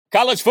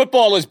College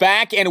football is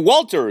back, and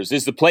Walters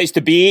is the place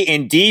to be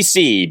in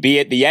D.C., be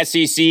it the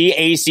SEC,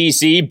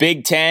 ACC,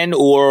 Big Ten,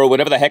 or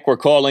whatever the heck we're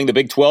calling the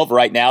Big 12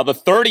 right now. The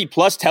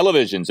 30-plus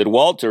televisions at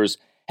Walters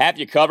have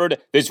you covered.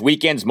 This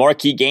weekend's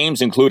marquee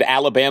games include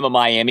Alabama,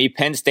 Miami,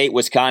 Penn State,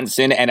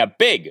 Wisconsin, and a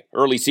big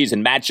early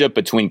season matchup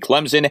between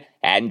Clemson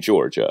and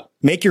Georgia.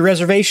 Make your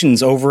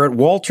reservations over at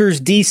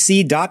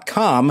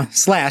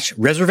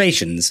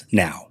waltersdc.com/reservations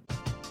now.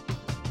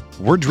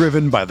 We're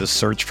driven by the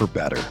search for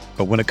better.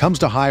 But when it comes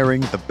to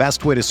hiring, the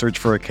best way to search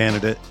for a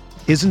candidate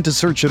isn't to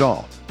search at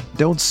all.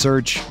 Don't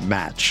search,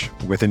 match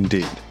with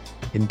Indeed.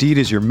 Indeed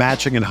is your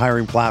matching and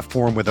hiring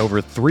platform with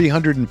over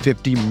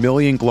 350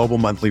 million global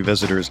monthly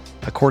visitors,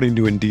 according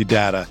to Indeed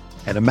data,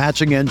 and a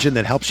matching engine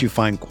that helps you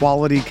find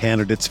quality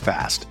candidates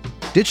fast.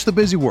 Ditch the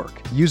busy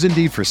work. Use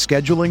Indeed for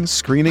scheduling,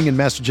 screening, and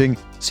messaging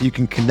so you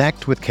can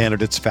connect with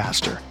candidates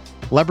faster.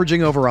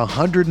 Leveraging over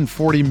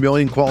 140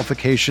 million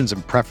qualifications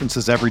and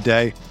preferences every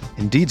day,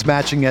 Indeed's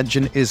matching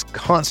engine is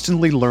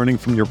constantly learning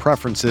from your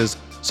preferences,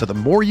 so the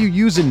more you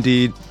use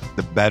Indeed,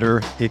 the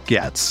better it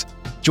gets.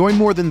 Join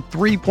more than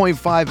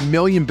 3.5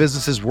 million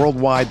businesses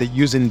worldwide that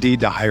use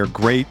Indeed to hire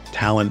great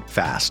talent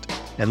fast.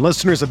 And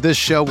listeners of this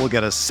show will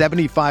get a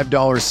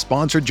 $75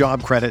 sponsored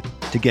job credit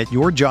to get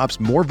your jobs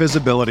more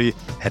visibility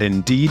at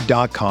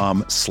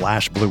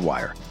Indeed.com/Blue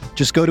Wire.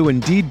 Just go to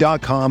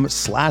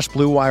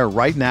Indeed.com/Blue Wire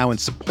right now and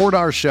support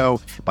our show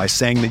by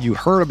saying that you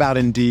heard about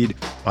Indeed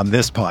on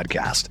this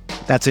podcast.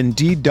 That's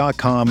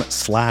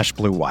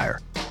Indeed.com/Blue Wire.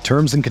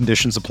 Terms and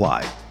conditions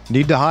apply.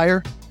 Need to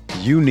hire?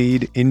 You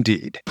need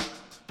Indeed.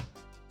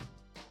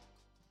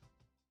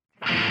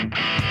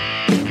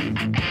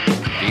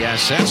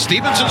 DSS,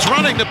 Stevenson's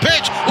running the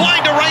pitch,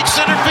 line to right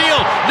center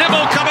field.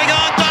 Nimmo coming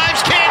on,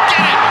 dives, can't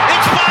get it.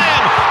 It's by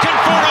him.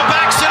 Conforto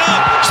backs it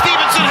up.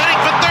 Stevenson heading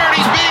for third.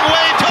 He's being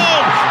waved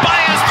home.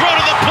 Baez throw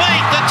to the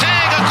plate. The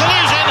tag, a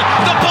collision.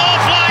 The ball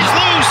flies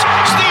loose.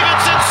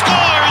 Stevenson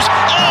scores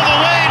all the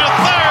way to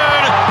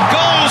third.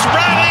 Goes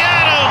Riley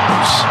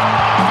Adams.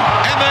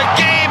 And the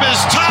game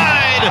is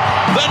tied.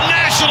 The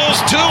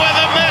Nationals 2 and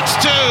the Mets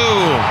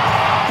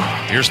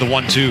 2. Here's the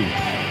 1-2.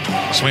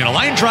 Swinging a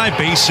line drive,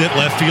 base hit,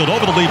 left field,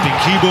 over the leaping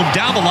Keyboom,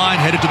 down the line,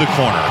 headed to the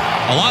corner.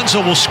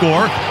 Alonso will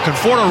score.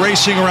 Conforto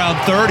racing around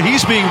third.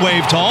 He's being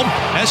waved home.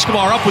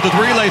 Escobar up with a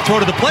relay throw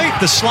to the plate,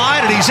 the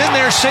slide, and he's in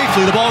there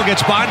safely. The ball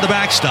gets by to the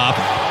backstop,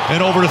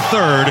 and over to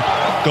third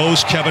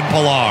goes Kevin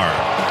Pillar.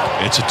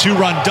 It's a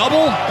two-run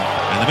double,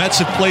 and the Mets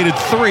have plated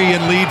 3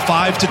 and lead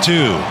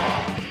 5-2.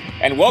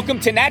 And welcome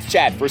to Nats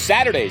Chat for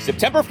Saturday,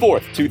 September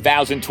 4th,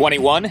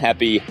 2021.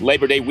 Happy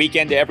Labor Day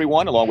weekend to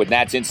everyone, along with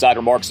Nats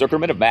insider Mark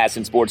Zuckerman of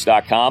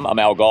MASNsports.com. I'm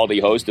Al Galdi,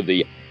 host of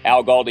the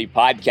Al Galdi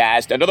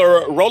podcast.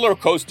 Another roller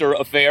coaster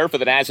affair for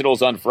the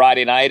Nationals on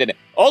Friday night, and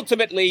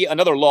ultimately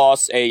another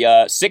loss,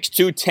 a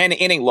 6-2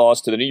 10-inning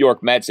loss to the New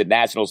York Mets at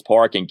Nationals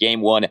Park in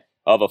Game 1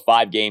 of a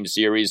 5-game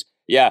series.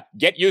 Yeah,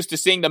 get used to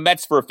seeing the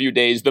Mets for a few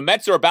days. The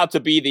Mets are about to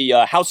be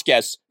the house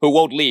guests who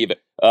won't leave.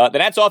 The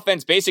Nats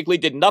offense basically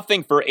did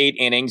nothing for 8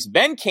 innings.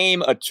 Then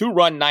came a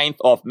 2-run ninth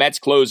off Mets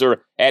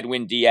closer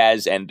Edwin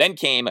Diaz. And then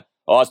came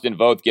Austin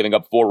Voth giving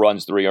up 4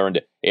 runs, 3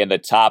 earned in the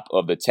top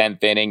of the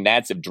 10th inning.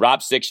 Nats have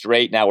dropped 6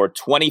 straight. Now we're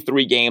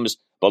 23 games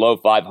below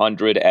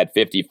 500 at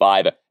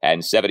 55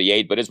 and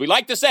 78. But as we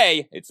like to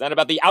say, it's not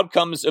about the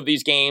outcomes of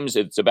these games.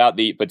 It's about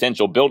the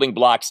potential building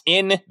blocks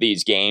in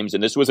these games.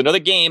 And this was another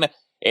game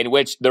in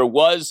which there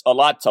was a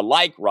lot to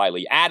like.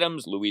 Riley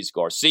Adams, Luis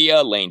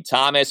Garcia, Lane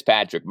Thomas,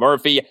 Patrick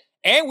Murphy.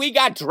 And we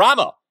got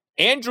drama.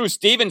 Andrew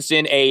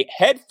Stevenson, a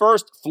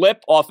headfirst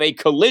flip off a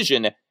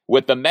collision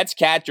with the Mets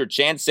catcher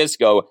Chance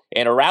Sisco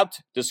en route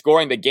to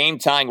scoring the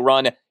game-tying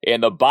run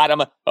in the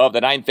bottom of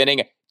the 9th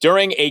inning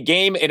during a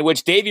game in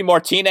which Davey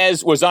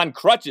Martinez was on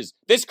crutches.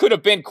 This could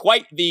have been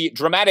quite the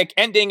dramatic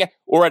ending,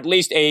 or at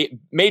least a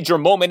major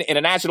moment in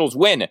a Nationals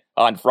win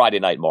on Friday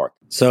night, Mark.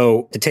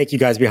 So to take you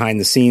guys behind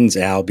the scenes,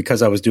 Al,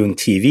 because I was doing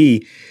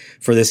TV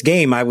for this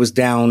game, I was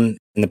down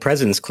in the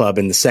President's Club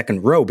in the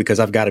second row because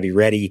I've got to be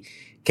ready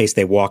in case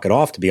they walk it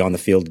off to be on the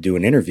field to do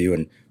an interview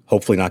and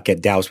hopefully not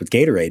get doused with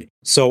Gatorade.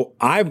 So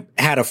I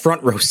had a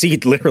front row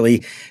seat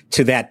literally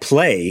to that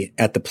play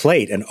at the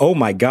plate. And oh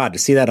my God, to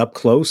see that up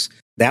close,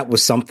 that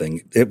was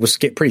something. It was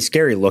pretty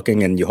scary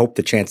looking, and you hope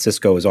the Chance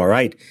Sisco is all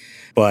right.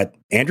 But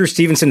Andrew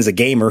Stevenson is a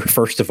gamer,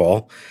 first of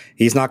all.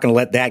 He's not going to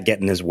let that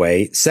get in his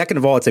way. Second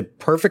of all, it's a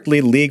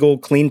perfectly legal,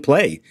 clean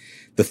play.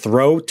 The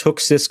throw took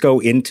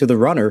Sisco into the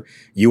runner.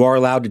 You are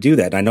allowed to do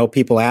that. And I know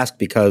people ask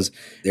because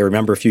they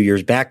remember a few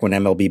years back when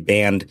MLB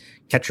banned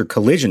catcher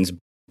collisions,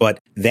 but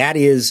that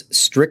is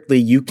strictly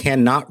you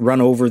cannot run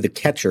over the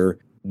catcher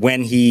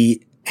when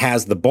he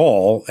has the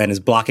ball and is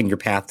blocking your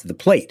path to the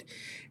plate.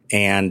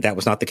 And that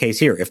was not the case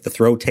here. If the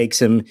throw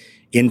takes him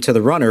into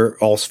the runner,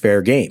 all's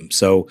fair game.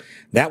 So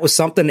that was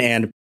something.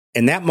 And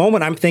in that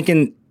moment, I'm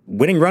thinking,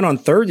 winning run on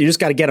third, you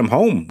just got to get them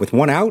home with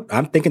 1 out.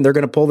 I'm thinking they're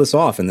going to pull this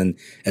off. And then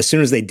as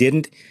soon as they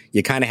didn't,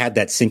 you kind of had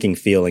that sinking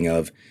feeling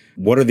of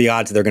what are the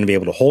odds they're going to be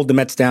able to hold the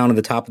Mets down in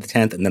the top of the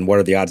 10th? And then what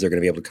are the odds they're going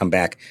to be able to come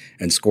back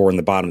and score in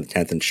the bottom of the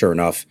 10th? And sure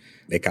enough,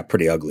 it got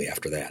pretty ugly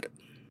after that.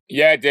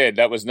 Yeah, it did.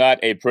 That was not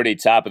a pretty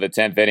top of the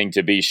 10th inning,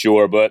 to be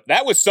sure, but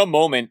that was some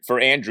moment for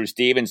Andrew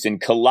Stevenson.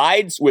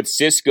 Collides with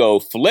Cisco,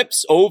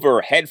 flips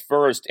over head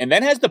first, and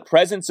then has the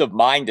presence of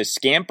mind to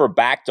scamper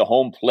back to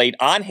home plate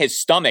on his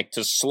stomach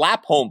to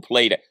slap home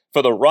plate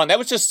for the run. That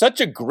was just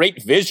such a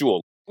great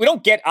visual. We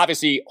don't get,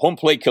 obviously, home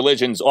plate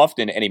collisions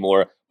often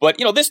anymore, but,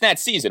 this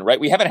Nats season, right?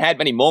 We haven't had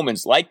many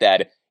moments like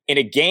that. In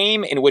a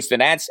game in which the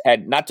Nats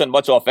had not done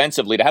much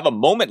offensively, to have a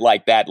moment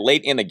like that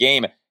late in the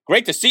game,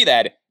 great to see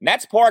that.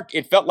 Nats Park,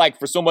 it felt like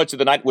for so much of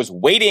the night, was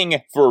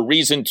waiting for a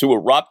reason to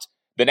erupt.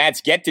 The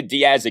Nats get to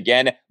Diaz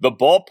again. The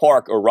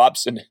ballpark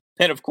erupts, and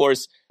then, of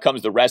course,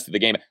 comes the rest of the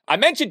game. I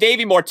mentioned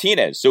Davey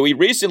Martinez. So he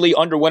recently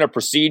underwent a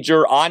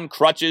procedure on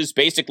crutches,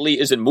 basically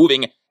isn't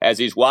moving as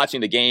he's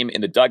watching the game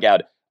in the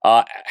dugout.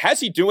 How's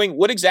he doing?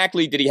 What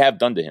exactly did he have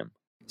done to him?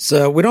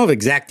 So we don't have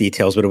exact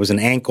details, but it was an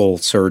ankle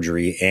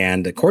surgery.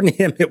 And according to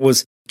him,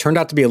 turned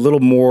out to be a little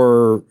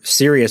more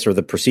serious, or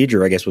the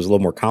procedure, I guess, was a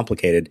little more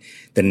complicated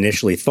than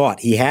initially thought.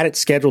 He had it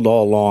scheduled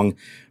all along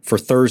for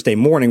Thursday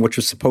morning, which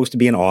was supposed to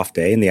be an off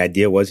day. And the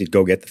idea was he'd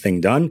go get the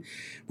thing done,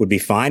 would be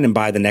fine. And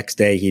by the next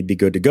day, he'd be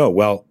good to go.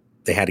 Well,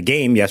 they had a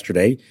game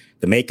yesterday,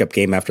 the makeup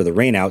game after the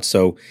rainout.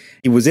 So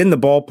he was in the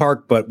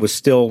ballpark, but was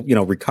still,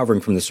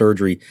 recovering from the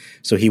surgery.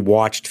 So he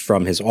watched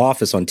from his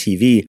office on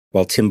TV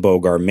while Tim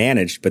Bogar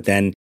managed. But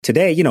then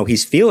today,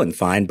 he's feeling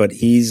fine, but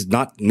he's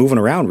not moving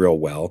around real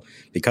well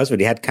because of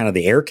it. He had kind of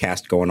the air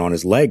cast going on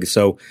his leg.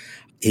 So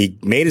he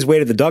made his way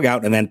to the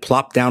dugout and then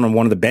plopped down on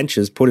one of the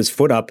benches, put his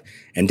foot up,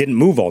 and didn't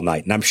move all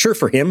night. And I'm sure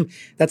for him,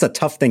 that's a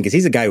tough thing because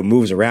he's a guy who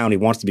moves around. He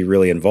wants to be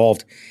really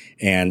involved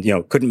and,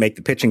 couldn't make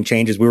the pitching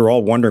changes. We were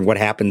all wondering what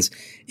happens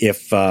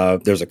if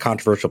there's a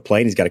controversial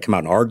play and he's got to come out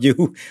and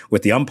argue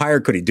with the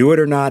umpire. Could he do it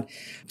or not?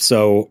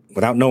 So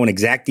without knowing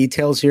exact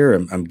details here,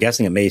 I'm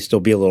guessing it may still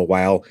be a little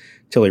while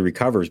till he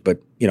recovers.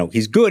 But,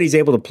 he's good. He's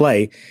able to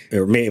play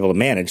or may able to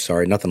manage.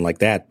 Sorry, nothing like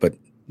that. But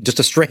just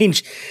a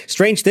strange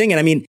thing. And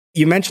I mean,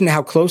 you mentioned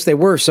how close they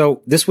were.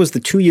 So this was the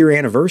 2-year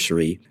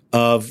anniversary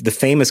of the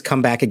famous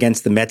comeback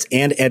against the Mets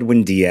and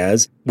Edwin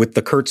Diaz with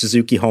the Kurt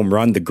Suzuki home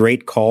run, the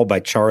great call by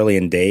Charlie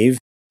and Dave.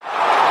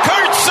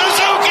 Kurt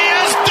Suzuki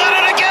has done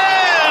it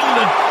again!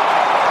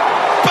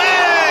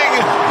 Bang!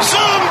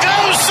 Zoom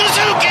goes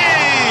Suzuki!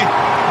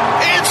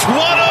 It's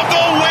one of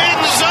the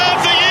wins of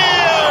the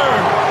year!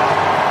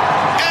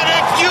 And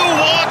if you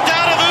walked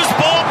out of this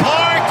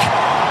ballpark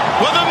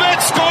when the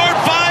Mets scored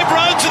 5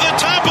 runs at the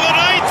top of the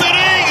 9th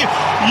inning,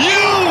 you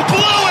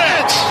blew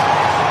it!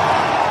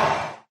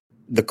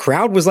 The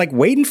crowd was like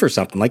waiting for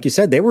something. Like you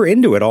said, they were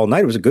into it all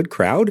night. It was a good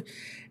crowd.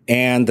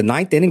 And the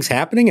 9th inning's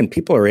happening and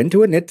people are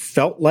into it. And it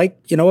felt like,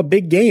 a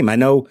big game. I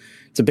know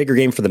it's a bigger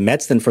game for the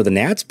Mets than for the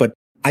Nats, but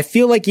I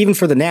feel like even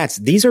for the Nats,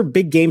 these are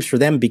big games for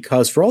them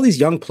because for all these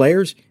young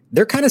players,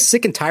 they're kind of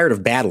sick and tired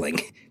of battling.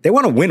 They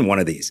want to win one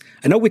of these.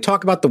 I know we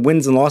talk about the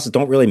wins and losses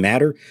don't really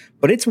matter,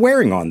 but it's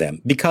wearing on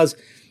them because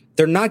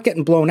they're not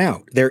getting blown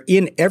out. They're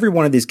in every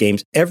one of these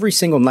games. Every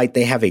single night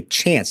they have a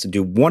chance to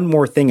do one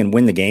more thing and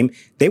win the game.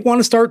 They want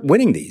to start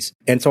winning these.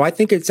 And so I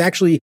think it's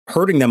actually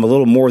hurting them a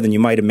little more than you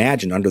might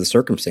imagine under the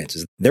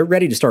circumstances. They're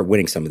ready to start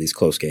winning some of these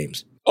close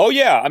games. Oh,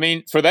 yeah. I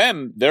mean, for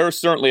them, they're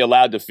certainly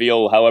allowed to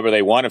feel however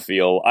they want to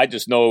feel. I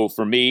just know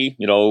for me,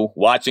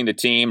 watching the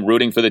team,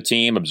 rooting for the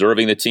team,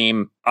 observing the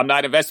team, I'm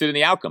not invested in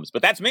the outcomes.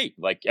 But that's me.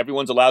 Like,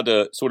 everyone's allowed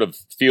to sort of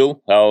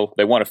feel how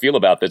they want to feel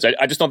about this.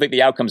 I just don't think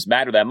the outcomes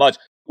matter that much.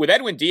 With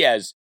Edwin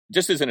Diaz,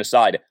 just as an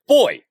aside,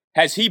 boy,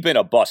 has he been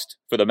a bust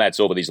for the Mets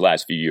over these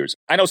last few years.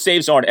 I know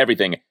saves aren't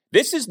everything.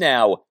 This is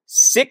now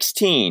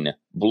 16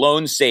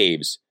 blown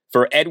saves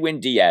for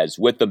Edwin Diaz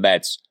with the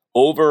Mets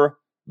over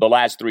the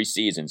last 3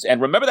 seasons.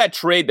 And remember that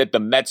trade that the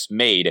Mets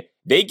made?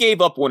 They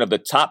gave up one of the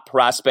top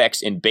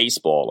prospects in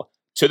baseball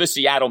to the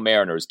Seattle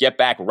Mariners. Get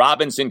back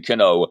Robinson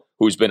Cano,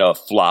 who's been a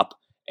flop.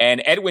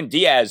 And Edwin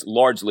Diaz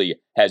largely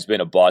has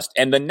been a bust.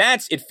 And the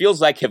Nats, it feels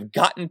like, have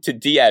gotten to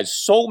Diaz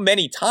so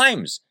many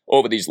times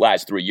over these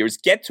last 3 years.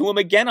 Get to him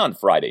again on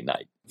Friday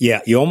night.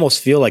 Yeah, you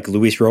almost feel like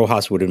Luis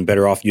Rojas would have been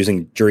better off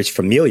using Jeurys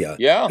Familia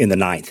in the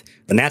 9th.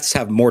 The Nats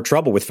have more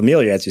trouble with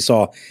Familia, as you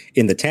saw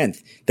in the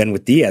 10th, than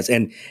with Diaz.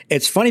 And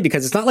it's funny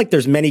because it's not like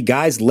there's many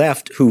guys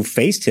left who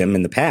faced him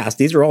in the past.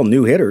 These are all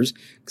new hitters,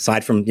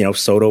 aside from,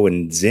 Soto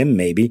and Zim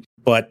maybe.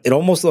 But it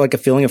almost looked like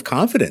a feeling of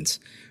confidence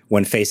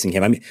when facing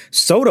him. I mean,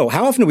 Soto,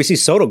 how often do we see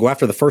Soto go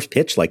after the first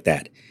pitch like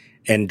that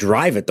and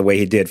drive it the way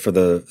he did for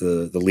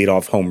the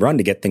leadoff home run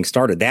to get things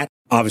started? That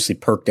obviously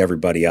perked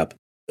everybody up.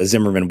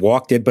 Zimmerman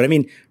walked it. But I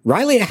mean,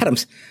 Riley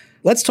Adams,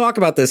 let's talk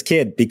about this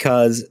kid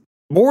because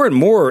more and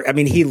more, I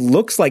mean, he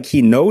looks like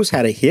he knows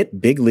how to hit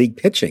big league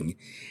pitching.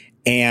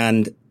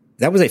 And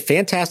that was a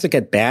fantastic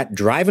at bat,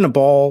 driving a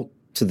ball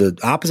to the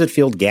opposite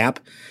field gap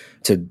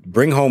to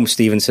bring home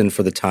Stevenson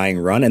for the tying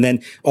run. And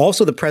then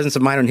also the presence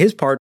of mind on his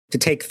part to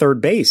take third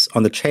base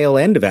on the tail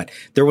end of that.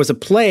 There was a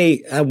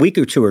play a week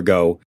or two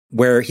ago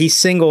where he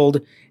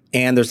singled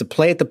and there's a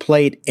play at the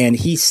plate, and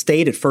he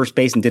stayed at first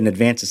base and didn't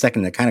advance to second,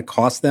 and that kind of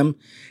cost them.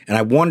 And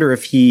I wonder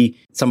if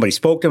somebody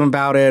spoke to him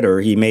about it,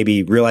 or he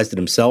maybe realized it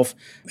himself,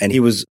 and he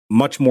was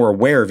much more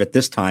aware of it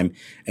this time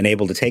and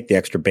able to take the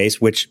extra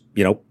base, which,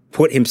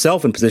 put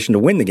himself in position to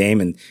win the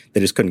game, and they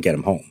just couldn't get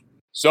him home.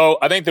 So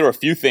I think there are a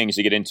few things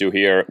to get into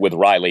here with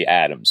Riley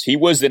Adams. He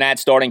was the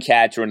Nats starting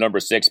catcher and number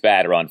 6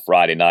 batter on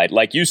Friday night.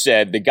 Like you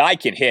said, the guy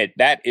can hit.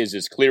 That is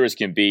as clear as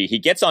can be. He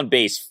gets on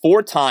base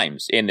 4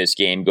 times in this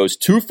game, goes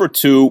 2 for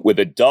 2 with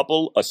a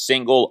double, a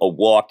single, a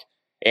walk,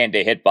 and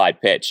a hit by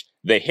pitch.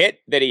 The hit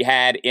that he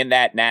had in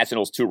that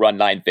Nationals 2-run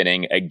 9th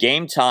inning, a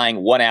game-tying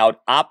 1-out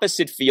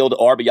opposite field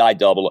RBI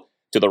double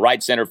to the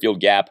right center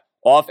field gap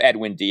off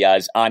Edwin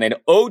Diaz on an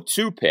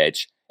 0-2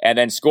 pitch. And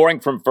then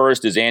scoring from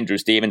first is Andrew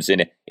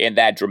Stevenson in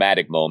that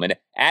dramatic moment.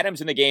 Adams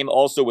in the game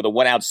also with a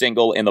 1-out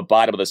single in the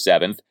bottom of the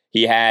 7th.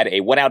 He had a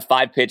 1-out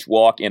 5-pitch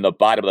walk in the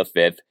bottom of the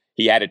 5th.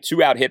 He had a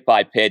 2-out hit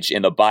by pitch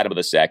in the bottom of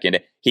the 2nd.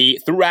 He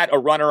threw out a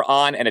runner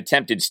on an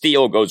attempted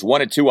steal, goes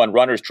 1-2 on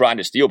runners trying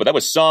to steal, but that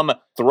was some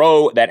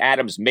throw that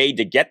Adams made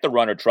to get the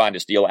runner trying to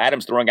steal.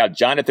 Adams throwing out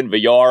Jonathan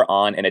Villar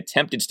on an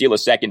attempted steal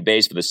of second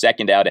base for the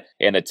 2nd out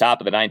in the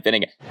top of the 9th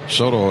inning.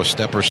 Soto a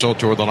step or so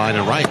toward the line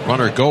and right.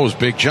 Runner goes,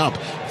 big jump.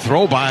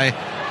 Throw by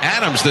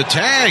Adams. The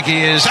tag.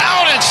 He is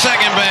out at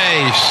second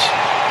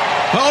base.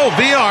 Oh,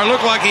 Villar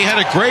looked like he had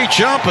a great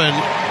jump,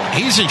 and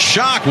he's in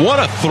shock. What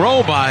a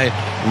throw by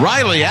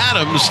Riley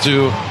Adams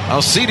to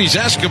Alcides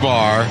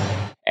Escobar.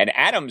 And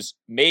Adams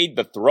made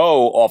the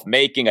throw off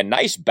making a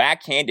nice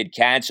backhanded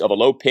catch of a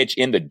low pitch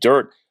in the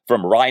dirt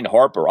from Ryan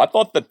Harper. I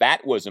thought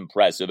that was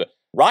impressive.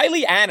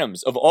 Riley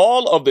Adams, of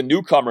all of the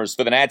newcomers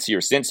for the Nats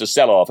here since the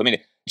sell-off,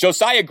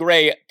 Josiah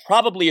Gray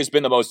probably has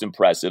been the most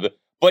impressive,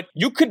 but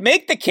you could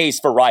make the case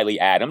for Riley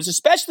Adams,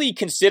 especially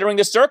considering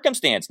the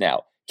circumstance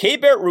now.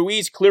 Keibert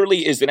Ruiz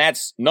clearly is the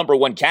Nats' number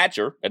 1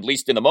 catcher, at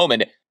least in the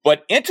moment.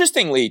 But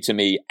interestingly to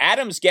me,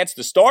 Adams gets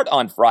the start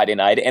on Friday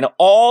night, and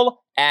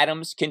all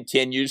Adams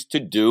continues to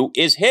do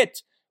is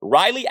hit.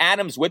 Riley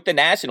Adams with the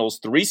Nationals,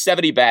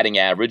 .370 batting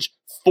average,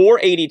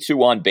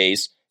 .482 on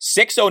base,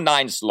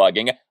 .609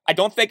 slugging. I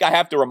don't think I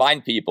have to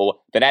remind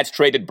people the Nats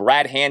traded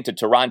Brad Hand to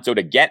Toronto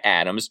to get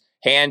Adams.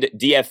 Hand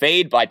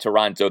DFA'd by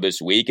Toronto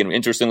this week, and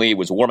interestingly, he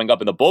was warming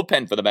up in the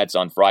bullpen for the Mets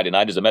on Friday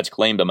night as the Mets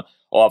claimed him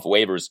off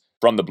waivers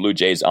from the Blue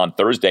Jays on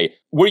Thursday.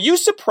 Were you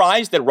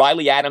surprised that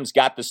Riley Adams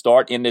got the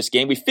start in this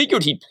game? We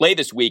figured he'd play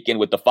this weekend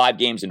with the 5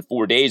 games in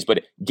 4 days,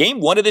 but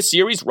game 1 of the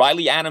series,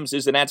 Riley Adams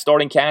is the Nats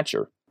starting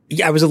catcher.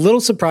 Yeah, I was a little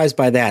surprised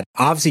by that.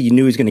 Obviously, you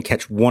knew he was going to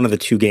catch one of the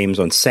 2 games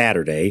on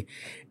Saturday,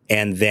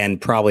 and then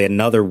probably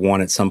another one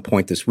at some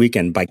point this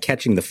weekend. By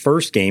catching the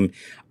first game,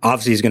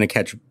 obviously he's going to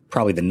catch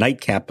probably the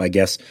nightcap, I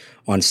guess,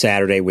 on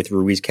Saturday with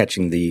Ruiz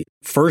catching the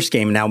first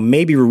game. Now,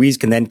 maybe Ruiz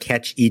can then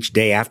catch each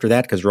day after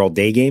that because they're all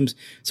day games,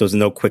 so there's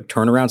no quick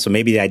turnaround. So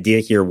maybe the idea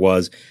here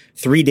was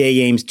 3 day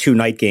games, 2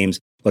 night games.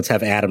 Let's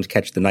have Adams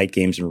catch the night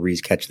games and Ruiz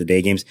catch the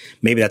day games.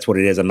 Maybe that's what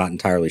it is. I'm not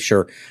entirely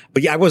sure.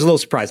 But yeah, I was a little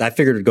surprised. I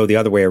figured it'd go the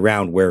other way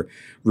around where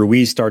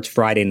Ruiz starts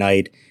Friday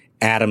night,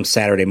 Adams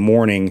Saturday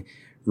morning,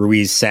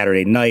 Ruiz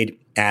Saturday night,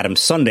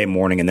 Adams Sunday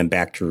morning, and then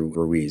back to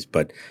Ruiz.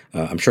 But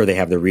I'm sure they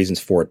have their reasons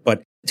for it.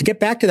 But to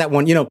get back to that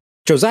one,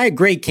 Josiah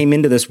Gray came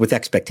into this with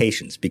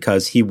expectations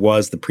because he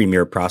was the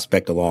premier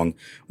prospect along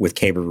with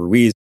Keibert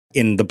Ruiz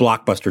in the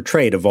blockbuster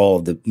trade of all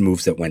of the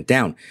moves that went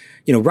down.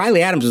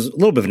 Riley Adams was a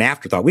little bit of an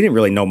afterthought. We didn't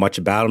really know much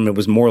about him. It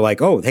was more like,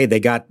 oh, hey,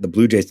 they got the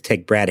Blue Jays to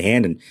take Brad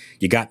Hand, and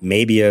you got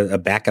maybe a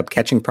backup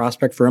catching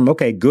prospect for him.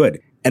 Okay, good.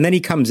 And then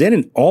he comes in,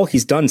 and all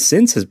he's done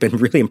since has been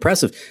really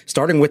impressive,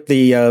 starting with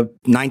the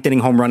 9th inning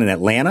home run in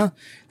Atlanta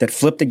that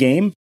flipped the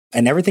game.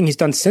 And everything he's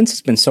done since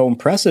has been so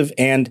impressive.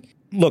 And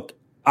look,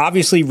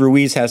 obviously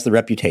Ruiz has the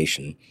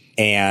reputation,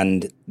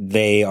 and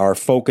they are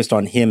focused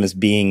on him as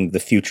being the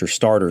future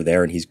starter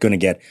there, and he's going to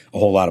get a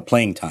whole lot of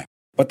playing time.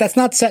 But that's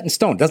not set in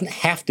stone. It doesn't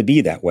have to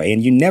be that way,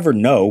 and you never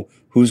know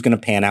who's going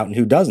to pan out and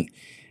who doesn't.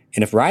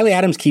 And if Riley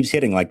Adams keeps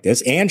hitting like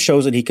this and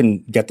shows that he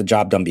can get the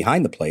job done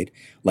behind the plate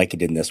like he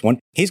did in this one,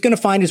 he's going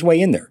to find his way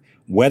in there.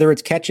 Whether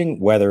it's catching,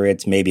 whether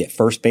it's maybe at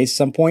first base at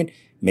some point,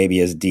 maybe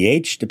as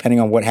DH,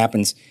 depending on what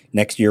happens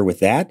next year with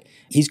that,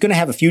 he's going to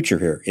have a future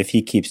here if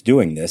he keeps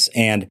doing this.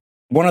 And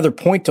one other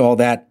point to all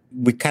that,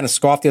 we kind of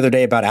scoffed the other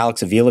day about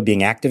Alex Avila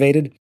being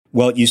activated.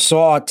 Well, you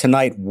saw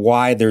tonight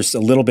why there's a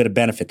little bit of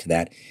benefit to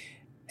that.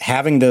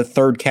 Having the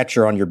third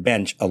catcher on your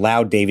bench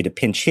allowed Davey to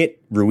pinch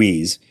hit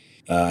Ruiz.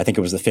 I think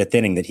it was the 5th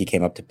inning that he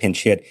came up to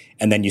pinch hit,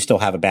 and then you still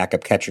have a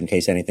backup catcher in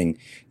case anything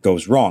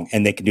goes wrong.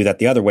 And they can do that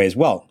the other way as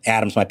well.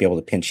 Adams might be able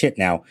to pinch hit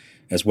now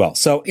as well.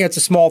 So it's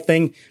a small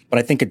thing, but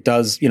I think it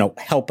does,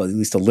 help at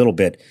least a little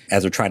bit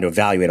as they're trying to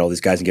evaluate all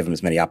these guys and give them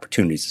as many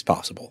opportunities as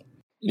possible.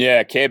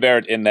 Yeah,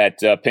 K-Barrett in that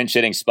pinch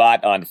hitting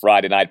spot on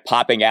Friday night,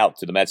 popping out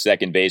to the Mets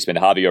second baseman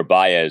Javier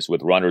Baez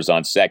with runners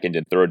on second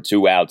and third,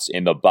 2 outs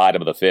in the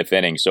bottom of the 5th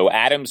inning. So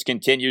Adams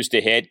continues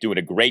to hit, doing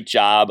a great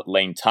job.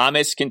 Lane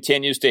Thomas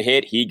continues to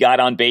hit. He got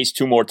on base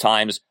 2 more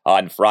times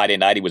on Friday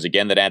night. He was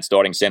again the Nats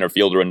starting center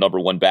fielder and number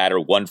 1 batter,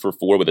 1 for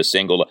 4 with a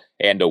single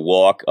and a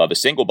walk. The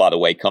single, by the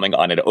way, coming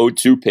on an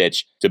 0-2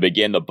 pitch to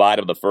begin the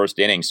bottom of the 1st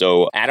inning.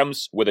 So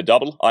Adams with a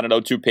double on an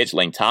 0-2 pitch.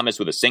 Lane Thomas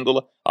with a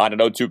single on an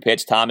 0-2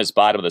 pitch. Thomas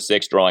bottom of the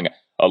 6th, drawing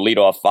a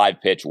leadoff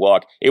 5-pitch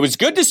walk. It was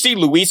good to see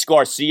Luis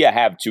Garcia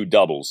have 2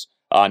 doubles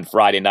on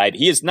Friday night.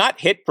 He has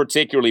not hit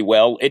particularly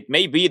well. It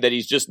may be that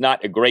he's just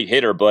not a great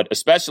hitter, but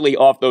especially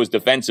off those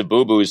defensive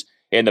boo-boos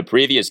in the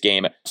previous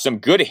game, some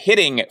good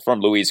hitting from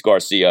Luis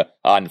Garcia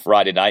on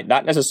Friday night.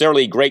 Not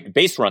necessarily great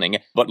base running,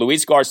 but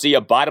Luis Garcia,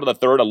 bottom of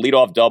the 3rd, a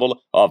leadoff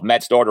double of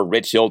Met starter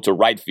Rich Hill to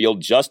right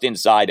field, just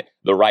inside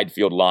the right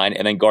field line.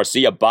 And then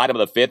Garcia, bottom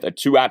of the 5th, a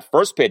 2-out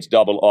first pitch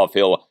double off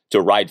Hill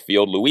to right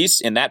field. Luis,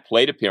 in that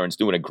plate appearance,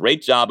 doing a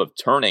great job of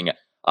turning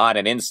on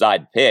an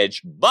inside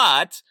pitch.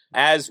 But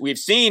as we've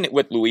seen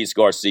with Luis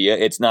Garcia,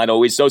 it's not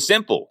always so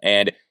simple.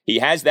 And he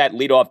has that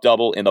leadoff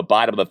double in the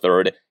bottom of the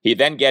 3rd. He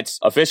then gets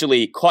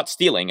officially caught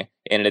stealing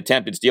in an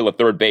attempted steal at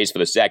third base for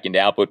the 2nd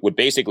out. But what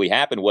basically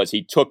happened was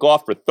he took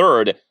off for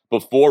 3rd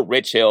before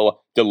Rich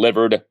Hill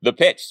delivered the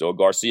pitch. So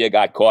Garcia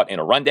got caught in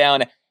a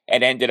rundown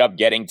and ended up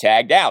getting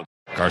tagged out.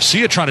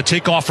 Garcia trying to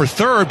take off for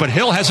 3rd, but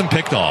Hill hasn't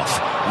picked off.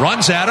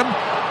 Runs at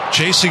him,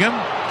 chasing him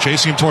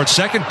towards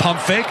 2nd,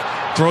 pump fake.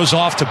 Throws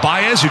off to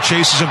Baez, who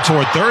chases him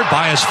toward 3rd.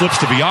 Baez flips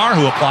to VR,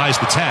 who applies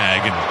the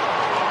tag. And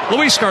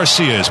Luis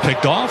Garcia is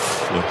picked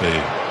off with a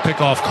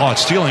pickoff caught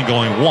stealing,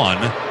 going 1,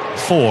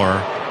 4,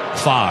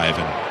 5.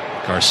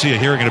 And Garcia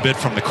hearing it a bit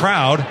from the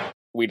crowd.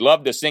 We'd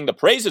love to sing the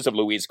praises of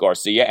Luis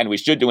Garcia, and we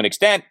should to an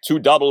extent. 2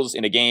 doubles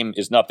in a game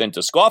is nothing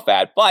to scoff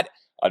at. But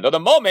another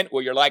moment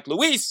where you're like,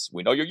 Luis,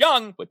 we know you're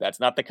young, but that's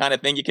not the kind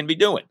of thing you can be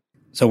doing.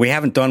 So we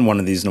haven't done one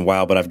of these in a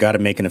while, but I've got to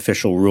make an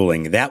official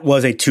ruling. That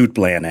was a toot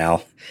bland,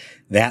 Al.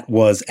 That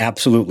was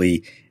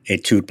absolutely a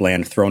toot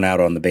bland thrown out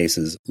on the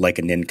bases like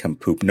a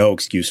nincompoop. No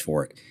excuse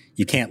for it.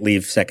 You can't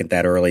leave second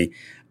that early,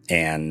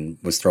 and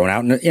was thrown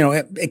out. And,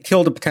 it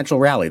killed a potential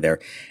rally there.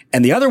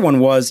 And the other one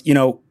was,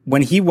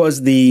 when he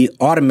was the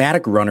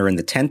automatic runner in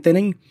the 10th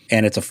inning,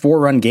 and it's a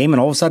 4-run game, and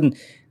all of a sudden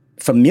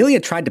Familia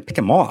tried to pick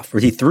him off, or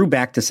he threw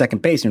back to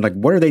second base. And you're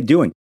like, what are they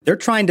doing? They're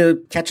trying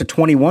to catch a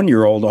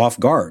 21-year-old off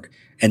guard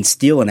and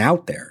steal an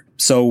out there.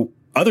 So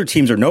other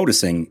teams are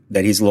noticing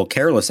that he's a little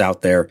careless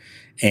out there,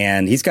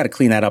 and he's got to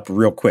clean that up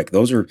real quick.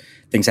 Those are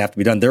things that have to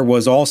be done. There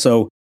was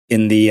also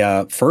in the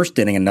 1st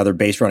inning another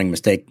base running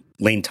mistake.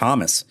 Lane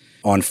Thomas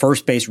on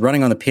first base,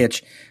 running on the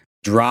pitch,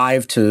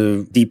 drive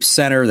to deep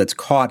center that's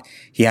caught.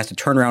 He has to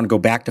turn around and go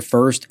back to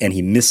 1st, and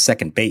he missed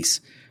second base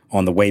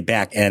on the way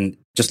back. And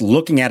just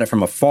looking at it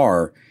from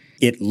afar,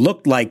 it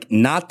looked like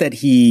not that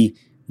he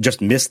just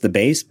missed the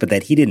base, but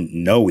that he didn't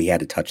know he had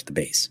to touch the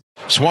base.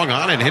 Swung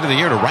on and hit in the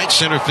air to right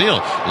center field.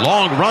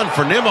 Long run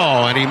for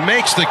Nimmo, and he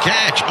makes the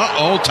catch.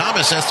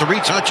 Thomas has to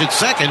retouch at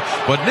second,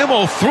 but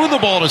Nimmo threw the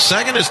ball to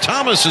second as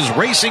Thomas is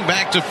racing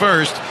back to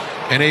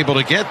 1st and able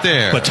to get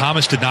there. But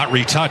Thomas did not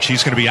retouch.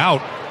 He's going to be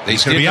out.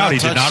 He's going to be out. He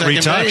did not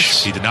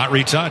retouch. He did not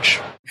retouch.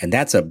 And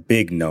that's a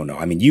big no-no.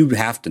 I mean, you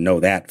have to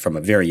know that from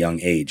a very young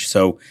age.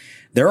 So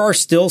there are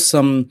still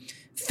some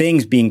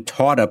things being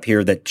taught up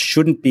here that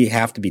shouldn't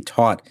have to be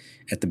taught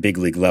at the big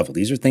league level.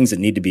 These are things that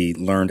need to be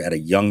learned at a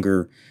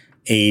younger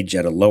age,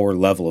 at a lower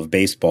level of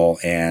baseball.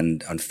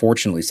 And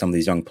unfortunately, some of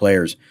these young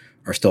players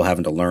are still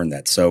having to learn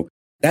that. So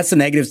that's the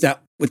negatives. Now,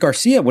 with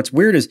Garcia, what's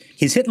weird is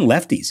he's hitting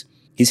lefties.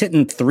 He's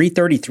hitting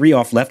 333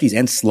 off lefties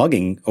and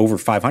slugging over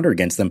 500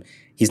 against them.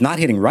 He's not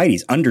hitting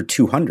righties under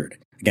 200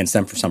 against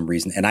them for some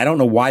reason. And I don't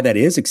know why that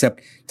is,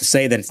 except to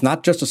say that it's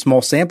not just a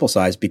small sample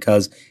size,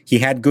 because he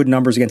had good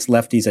numbers against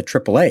lefties at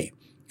AAA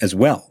as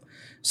well.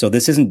 So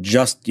this isn't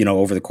just,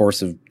 over the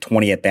course of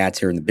 20 at-bats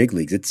here in the big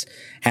leagues. It's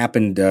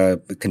happened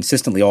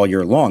consistently all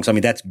year long. So, I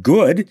mean, that's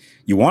good.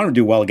 You want to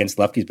do well against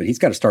lefties, but he's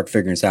got to start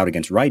figuring this out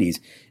against righties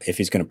if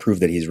he's going to prove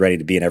that he's ready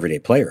to be an everyday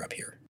player up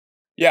here.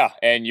 Yeah,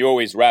 and you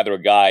always rather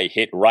a guy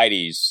hit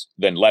righties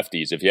than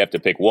lefties if you have to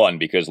pick one,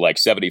 because like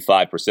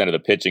 75% of the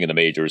pitching in the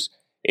majors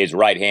is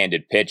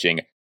right-handed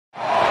pitching.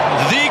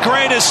 The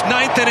greatest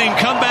 9th inning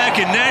comeback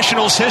in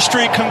Nationals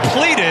history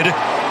completed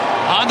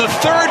on the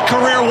 3rd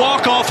career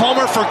walk-off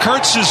homer for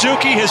Kurt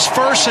Suzuki, his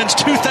first since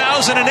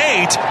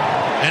 2008.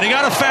 And he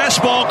got a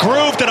fastball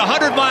grooved at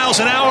 100 miles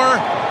an hour,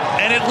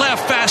 and it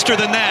left faster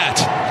than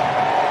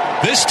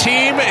that. This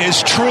team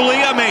is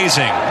truly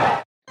amazing.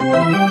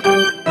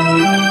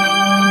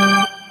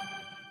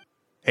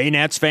 Hey,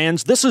 Nats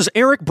fans, this is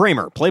Eric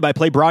Bramer,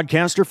 play-by-play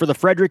broadcaster for the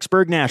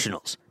Fredericksburg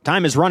Nationals.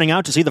 Time is running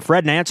out to see the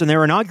Fred Nats in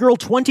their inaugural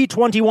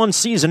 2021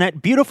 season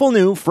at beautiful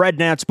new Fred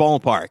Nats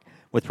Ballpark.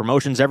 With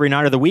promotions every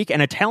night of the week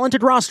and a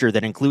talented roster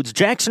that includes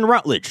Jackson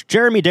Rutledge,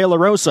 Jeremy De La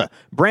Rosa,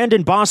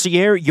 Brandon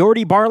Bossier,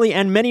 Yordi Barley,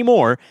 and many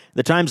more,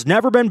 the time's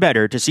never been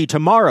better to see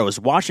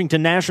tomorrow's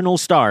Washington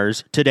Nationals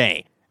stars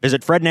today.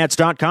 Visit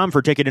frednats.com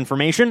for ticket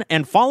information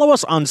and follow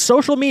us on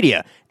social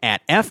media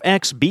at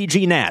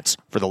FXBGNats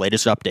for the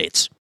latest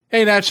updates.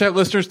 Hey, Nat Chat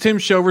listeners, Tim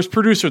Shovers,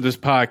 producer of this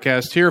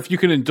podcast here. If you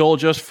can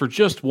indulge us for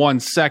just 1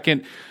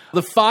 second,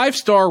 the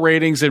 5-star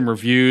ratings and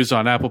reviews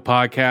on Apple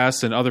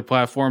Podcasts and other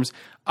platforms,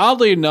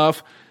 oddly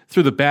enough,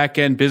 through the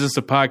back-end business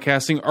of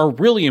podcasting are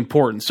really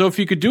important. So if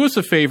you could do us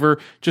a favor,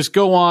 just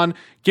go on,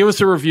 give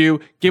us a review,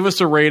 give us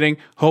a rating.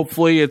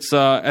 Hopefully it's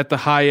at the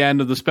high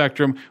end of the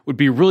spectrum. Would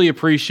be really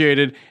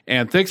appreciated.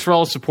 And thanks for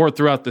all the support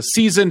throughout the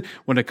season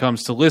when it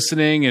comes to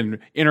listening and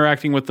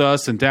interacting with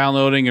us and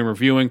downloading and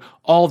reviewing.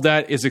 All of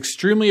that is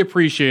extremely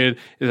appreciated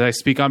as I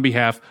speak on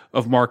behalf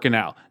of Mark and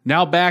Al.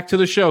 Now back to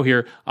the show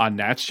here on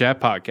Nats Chat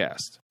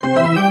Podcast.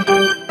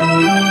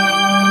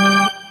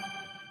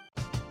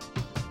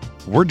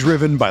 We're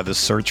driven by the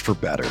search for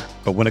better.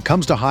 But when it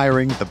comes to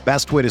hiring, the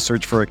best way to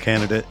search for a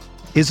candidate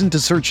isn't to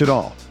search at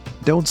all.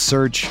 Don't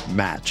search,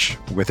 match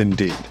with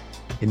Indeed.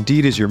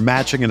 Indeed is your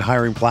matching and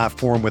hiring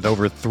platform with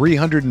over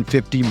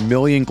 350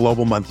 million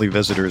global monthly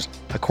visitors,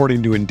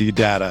 according to Indeed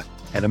data,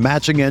 and a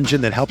matching engine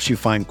that helps you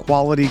find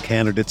quality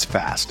candidates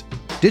fast.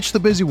 Ditch the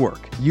busy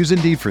work. Use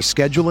Indeed for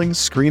scheduling,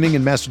 screening,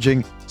 and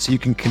messaging so you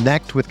can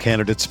connect with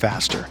candidates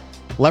faster.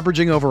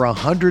 Leveraging over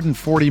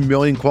 140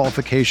 million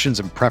qualifications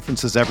and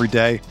preferences every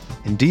day,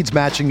 Indeed's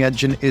matching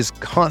engine is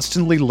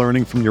constantly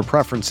learning from your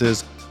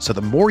preferences, so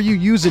the more you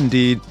use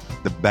Indeed,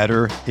 the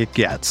better it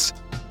gets.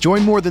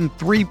 Join more than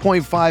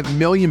 3.5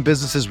 million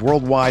businesses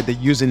worldwide that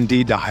use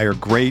Indeed to hire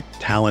great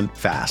talent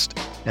fast.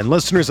 And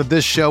listeners of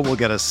this show will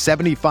get a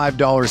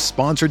 $75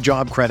 sponsored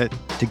job credit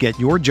to get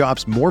your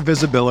jobs more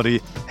visibility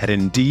at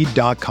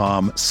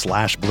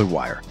Indeed.com/Blue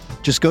Wire.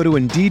 Just go to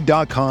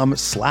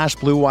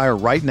Indeed.com/Blue Wire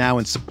right now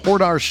and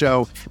support our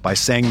show by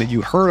saying that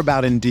you heard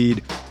about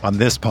Indeed on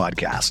this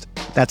podcast.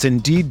 That's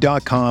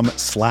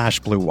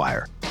Indeed.com/Blue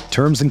Wire.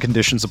 Terms and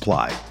conditions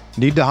apply.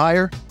 Need to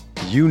hire?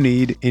 You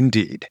need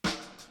Indeed.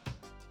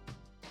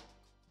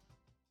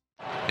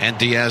 And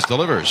Diaz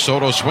delivers.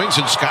 Soto swings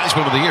and skies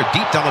one of the year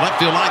deep down the left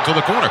field line to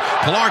the corner.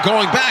 Pilar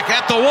going back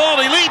at the wall.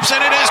 He leaps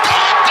and it is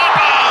caught.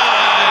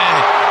 Goodbye!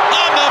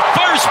 On the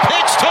first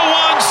pitch to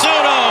Juan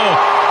Soto.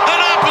 An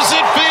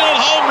opposite field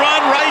home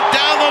run right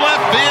down the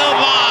left field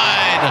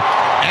line.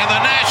 And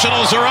the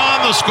Nationals are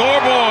on the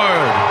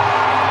scoreboard.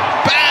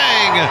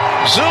 Bang!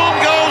 Zoom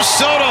goes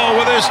Soto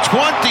with his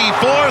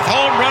 24th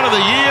home run of the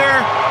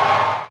year.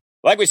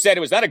 Like we said, it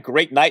was not a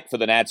great night for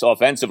the Nats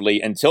offensively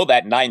until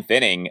that 9th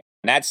inning.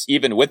 Nats,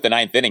 even with the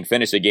 9th inning,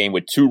 finished the game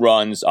with 2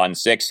 runs on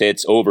 6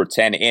 hits over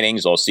 10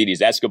 innings. Alcides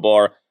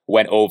Escobar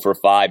went 0 for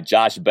 5.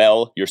 Josh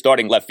Bell, your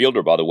starting left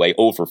fielder, by the way,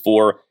 0 for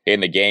 4 in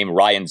the game.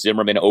 Ryan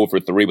Zimmerman, 0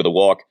 for 3 with a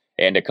walk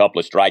and a couple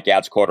of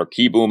strikeouts. Carter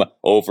Kieboom,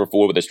 0 for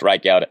 4 with a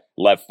strikeout,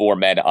 left 4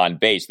 men on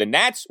base. The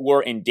Nats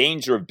were in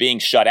danger of being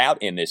shut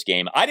out in this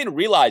game. I didn't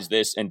realize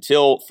this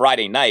until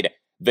Friday night.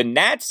 The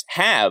Nats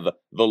have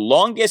the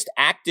longest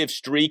active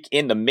streak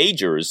in the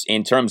majors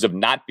in terms of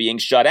not being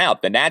shut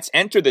out. The Nats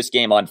entered this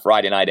game on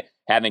Friday night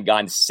having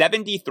gone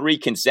 73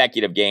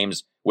 consecutive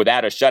games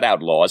without a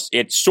shutout loss.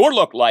 It sure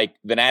looked like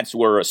the Nats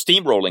were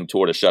steamrolling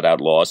toward a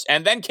shutout loss.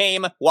 And then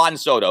came Juan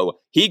Soto.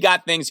 He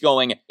got things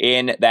going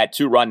in that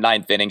 2-run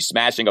 9th inning,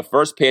 smashing a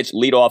first pitch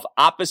leadoff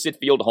opposite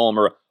field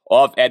homer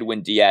off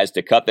Edwin Diaz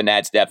to cut the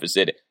Nats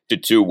deficit to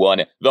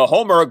 2-1. The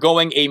homer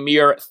going a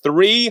mere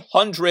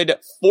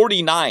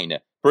 349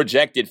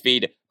 projected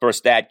feet per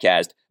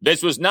StatCast.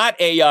 This was not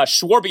a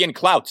Schwarbian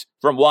clout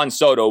from Juan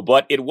Soto,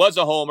 but it was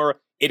a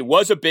homer. It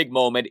was a big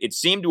moment. It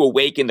seemed to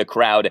awaken the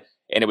crowd,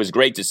 and it was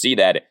great to see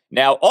that.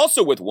 Now,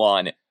 also with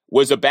Juan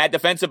was a bad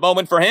defensive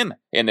moment for him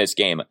in this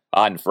game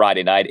on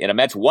Friday night. In a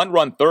Mets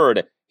 1-run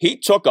third, he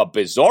took a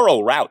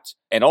bizarro route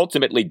and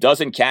ultimately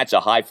doesn't catch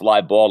a high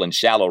fly ball in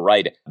shallow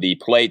right. The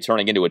play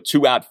turning into a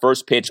 2-out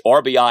first pitch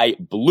RBI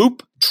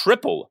bloop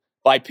triple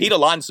by Pete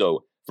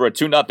Alonso for a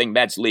 2-0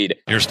 Mets lead.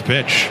 Here's the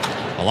pitch.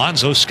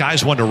 Alonso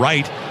skies one to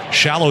right,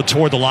 shallow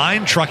toward the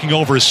line, trucking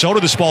over his Soto.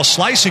 This ball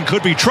slicing,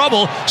 could be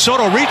trouble.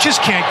 Soto reaches,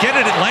 can't get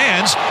it, it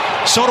lands.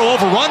 Soto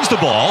overruns the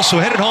ball, so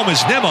headed home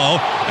is Nimmo,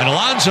 and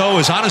Alonso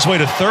is on his way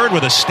to third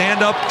with a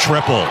stand-up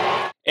triple.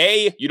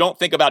 A, you don't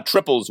think about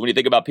triples when you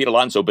think about Pete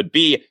Alonso, but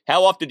B,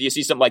 how often do you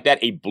see something like that,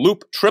 a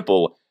bloop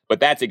triple? But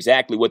that's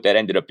exactly what that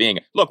ended up being.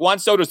 Look, Juan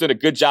Soto's done a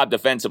good job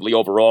defensively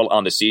overall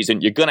on the season.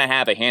 You're going to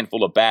have a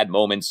handful of bad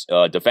moments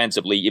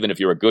defensively, even if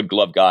you're a good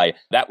glove guy.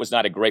 That was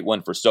not a great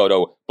one for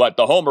Soto, but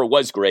the homer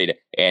was great,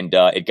 and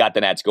it got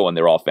the Nats going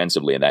there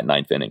offensively in that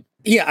 9th inning.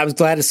 Yeah, I was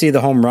glad to see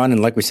the home run,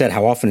 and like we said,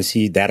 how often is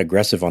he that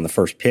aggressive on the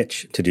first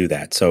pitch to do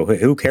that? So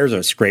who cares if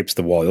it scrapes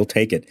the wall? He'll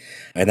take it,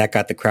 and that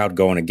got the crowd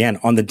going again.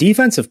 On the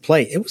defensive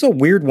play, it was a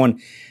weird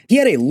one. He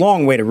had a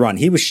long way to run.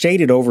 He was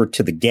shaded over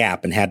to the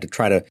gap and had to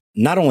try to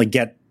not only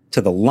get to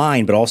the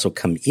line, but also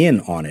come in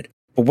on it.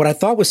 But what I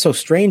thought was so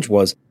strange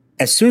was,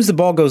 as soon as the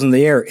ball goes in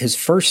the air, his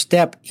first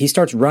step, he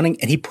starts running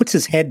and he puts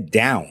his head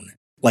down.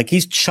 Like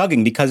he's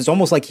chugging, because it's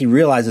almost like he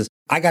realizes,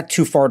 I got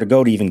too far to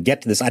go to even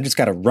get to this. I just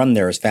got to run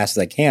there as fast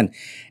as I can.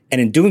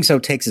 And in doing so,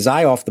 takes his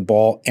eye off the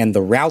ball, and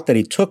the route that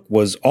he took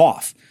was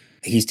off.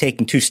 he's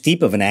taking too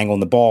steep of an angle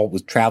and the ball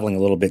was traveling a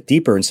little bit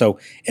deeper. And so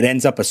it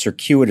ends up a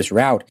circuitous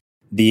route.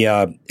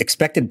 The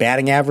expected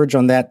batting average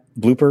on that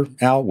blooper,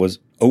 Al, was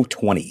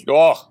 0.20.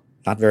 Oh,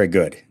 not very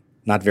good.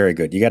 Not very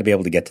good. You got to be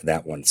able to get to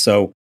that one.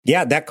 So,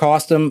 yeah, that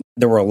cost them.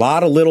 There were a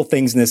lot of little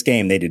things in this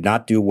game. They did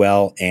not do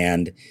well.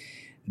 And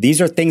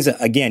these are things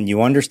that, again,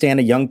 you understand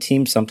a young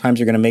team. Sometimes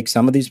you're going to make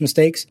some of these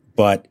mistakes,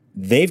 but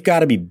they've got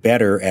to be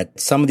better at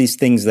some of these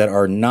things that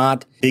are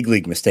not big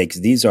league mistakes.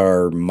 These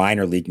are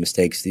minor league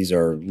mistakes. These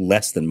are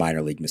less than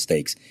minor league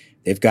mistakes.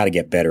 They've got to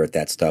get better at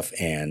that stuff,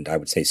 and I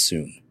would say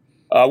soon.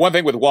 One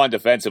thing with Juan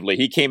defensively,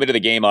 he came into the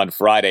game on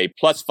Friday,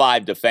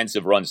 +5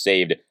 defensive runs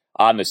saved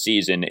on the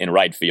season in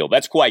right field.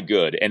 That's quite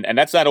good. And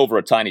that's not over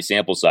a tiny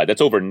sample size. That's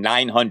over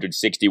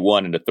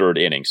 961 in the third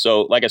inning.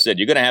 So, like I said,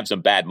 you're going to have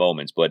some bad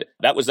moments, but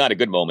that was not a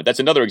good moment. That's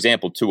another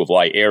example, too, of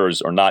why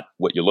errors are not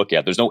what you look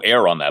at. There's no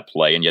error on that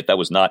play, and yet that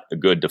was not a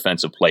good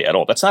defensive play at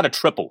all. That's not a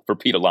triple for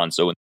Pete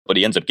Alonso, but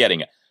he ends up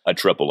getting a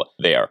triple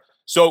there.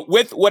 So,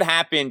 with what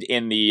happened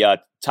in the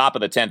top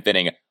of the 10th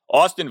inning,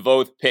 Austin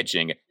Voth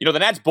pitching, the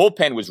Nats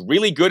bullpen was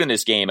really good in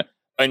this game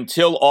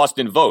until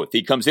Austin Voth.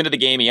 He comes into the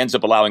game. He ends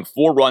up allowing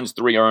 4 runs,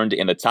 3 earned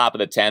in the top of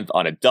the 10th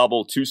on a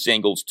double, 2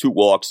 singles, 2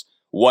 walks,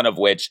 one of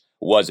which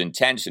was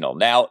intentional.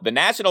 Now, the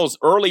Nationals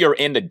earlier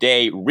in the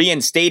day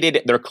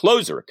reinstated their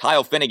closer,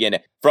 Kyle Finnegan,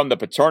 from the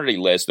paternity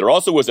list. There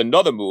also was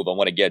another move I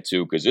want to get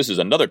to because this is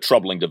another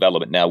troubling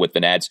development now with the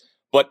Nats.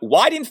 But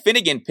why didn't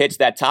Finnegan pitch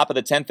that top of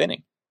the 10th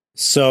inning?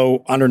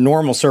 So under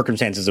normal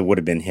circumstances, it would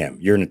have been him.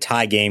 You're in a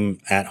tie game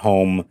at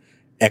home,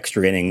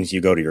 extra innings,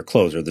 you go to your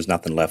closer. There's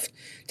nothing left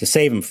to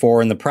save him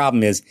for. And the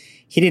problem is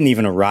he didn't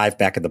even arrive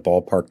back at the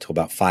ballpark till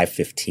about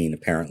 5:15,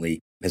 apparently.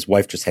 His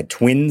wife just had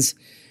twins.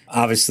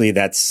 Obviously,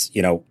 that's,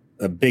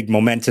 a big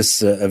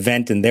momentous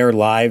event in their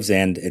lives.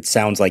 And it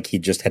sounds like he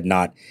just had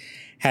not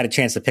had a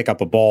chance to pick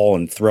up a ball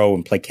and throw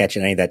and play catch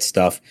and any of that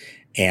stuff.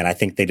 And I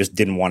think they just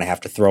didn't want to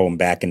have to throw him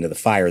back into the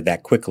fire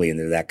that quickly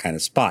into that kind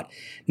of spot.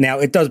 Now,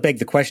 it does beg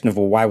the question of,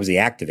 well, why was he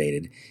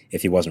activated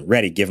if he wasn't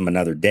ready? Give him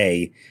another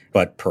day.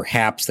 But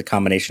perhaps the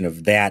combination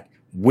of that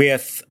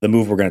with the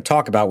move we're going to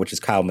talk about, which is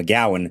Kyle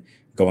McGowan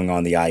going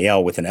on the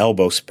IL with an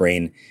elbow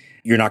sprain,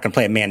 you're not going to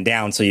play a man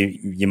down, so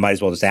you might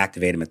as well just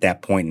activate him at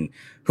that point. And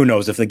who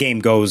knows, if the game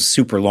goes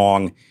super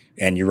long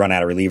and you run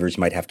out of relievers,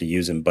 you might have to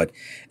use him. But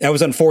that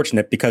was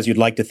unfortunate because you'd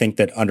like to think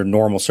that under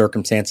normal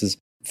circumstances,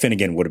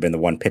 Finnegan would have been the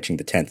one pitching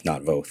the 10th,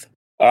 not Voth.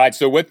 All right,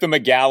 so with the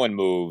McGowan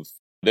move,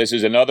 this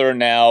is another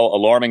now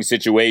alarming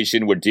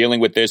situation. We're dealing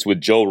with this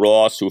with Joe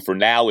Ross, who for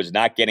now is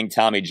not getting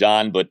Tommy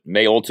John, but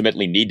may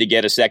ultimately need to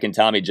get a second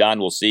Tommy John.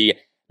 We'll see.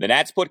 The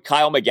Nats put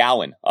Kyle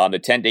McGowan on the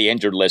 10-day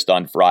injured list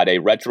on Friday,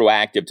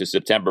 retroactive to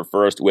September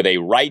 1st with a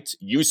right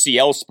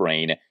UCL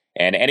sprain.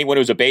 And anyone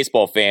who's a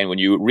baseball fan, when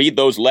you read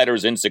those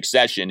letters in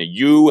succession,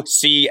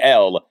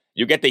 UCL,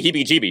 you get the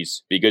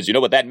heebie-jeebies because you know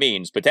what that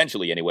means,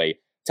 potentially anyway.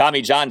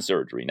 Tommy John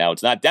surgery. Now,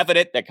 it's not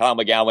definite that Kyle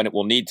McGowan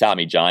will need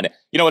Tommy John.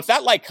 It's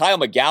not like Kyle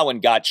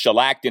McGowan got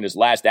shellacked in his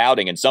last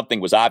outing and something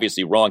was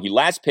obviously wrong. He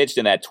last pitched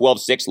in that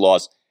 12-6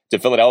 loss to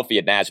Philadelphia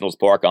at Nationals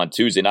Park on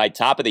Tuesday night.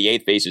 Top of the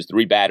 8th, faces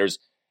 3 batters,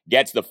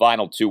 gets the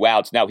final 2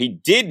 outs. Now, he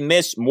did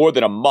miss more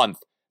than a month,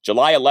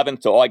 July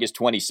 11th to August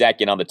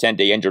 22nd on the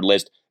 10-day injured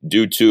list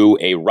due to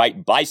a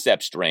right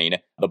bicep strain.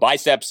 The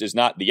biceps is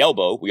not the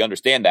elbow. We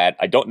understand that.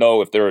 I don't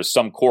know if there is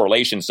some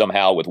correlation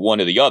somehow with one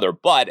or the other,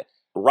 but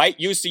right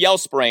UCL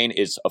sprain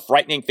is a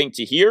frightening thing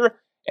to hear,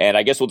 and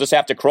I guess we'll just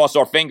have to cross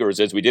our fingers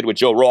as we did with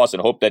Joe Ross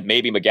and hope that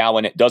maybe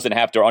McGowan doesn't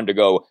have to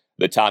undergo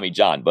the Tommy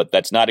John, but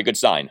that's not a good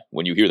sign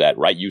when you hear that,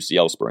 right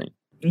UCL sprain.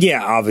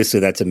 Yeah, obviously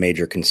that's a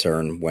major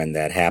concern when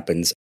that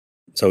happens.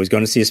 So he's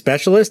going to see a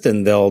specialist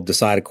and they'll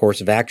decide a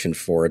course of action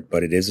for it,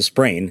 but it is a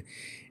sprain,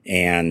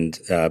 and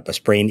a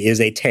sprain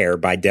is a tear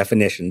by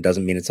definition.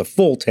 Doesn't mean it's a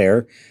full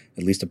tear,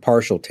 at least a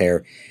partial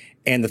tear.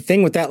 And the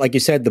thing with that, like you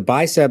said, the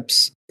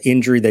biceps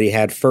injury that he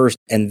had first,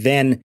 and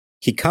then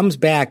he comes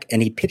back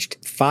and he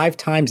pitched 5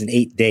 times in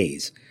 8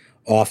 days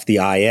off the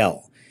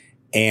IL.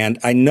 And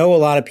I know a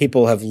lot of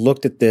people have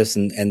looked at this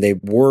and they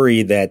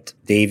worry that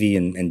Davey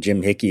and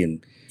Jim Hickey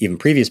and even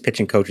previous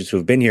pitching coaches who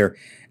have been here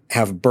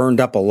have burned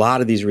up a lot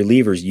of these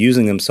relievers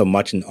using them so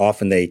much, and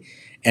often they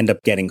end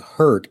up getting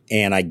hurt.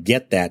 And I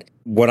get that.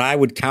 What I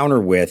would counter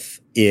with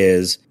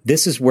is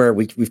this is where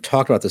we've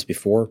talked about this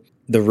before.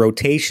 The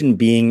rotation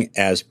being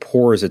as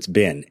poor as it's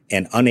been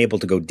and unable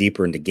to go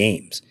deeper into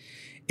games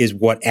is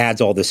what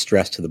adds all this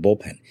stress to the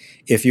bullpen.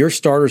 If your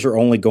starters are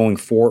only going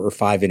 4 or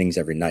 5 innings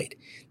every night,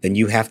 then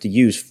you have to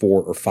use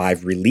 4 or 5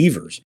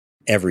 relievers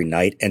every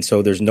night. And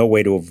so there's no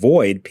way to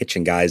avoid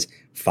pitching guys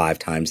 5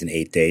 times in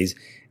 8 days.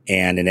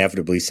 And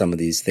inevitably, some of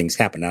these things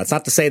happen. Now, it's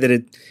not to say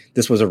that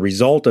this was a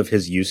result of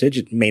his usage.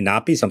 It may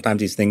not be.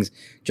 Sometimes these things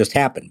just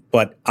happen.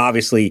 But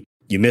obviously,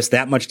 you miss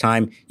that much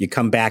time, you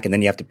come back, and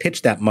then you have to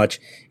pitch that much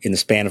in the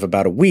span of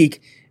about a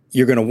week.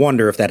 You're going to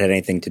wonder if that had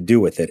anything to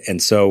do with it.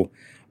 And so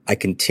I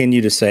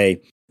continue to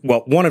say,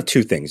 well, one of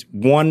 2 things.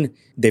 One,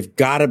 they've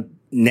got to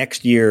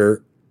next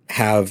year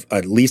have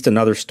at least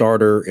another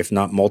starter, if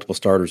not multiple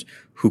starters,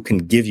 who can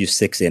give you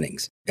 6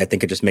 innings. I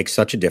think it just makes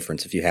such a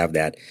difference if you have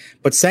that.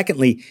 But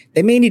secondly,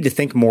 they may need to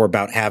think more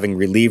about having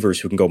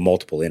relievers who can go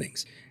multiple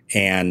innings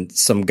and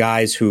some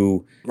guys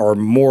who are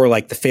more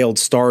like the failed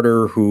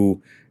starter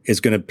who is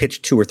going to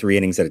pitch 2 or 3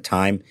 innings at a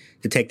time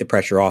to take the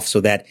pressure off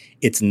so that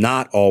it's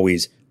not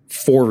always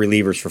 4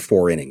 relievers for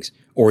 4 innings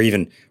or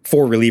even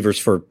 4 relievers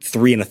for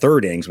 3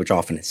 1/3 innings, which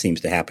often seems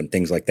to happen,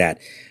 things like that.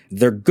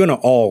 They're going to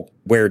all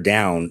wear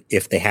down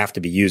if they have to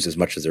be used as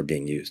much as they're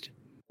being used.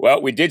 Well,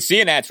 we did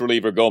see a Nats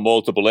reliever go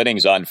multiple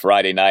innings on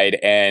Friday night,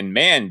 and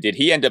man, did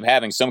he end up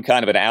having some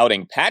kind of an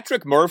outing.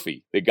 Patrick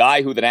Murphy, the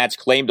guy who the Nats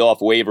claimed off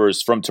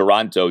waivers from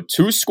Toronto,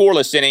 2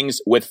 scoreless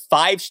innings with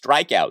 5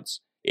 strikeouts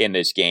in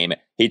this game.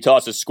 He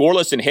tossed a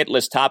scoreless and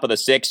hitless top of the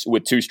 6th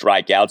with 2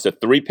 strikeouts, a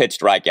 3-pitch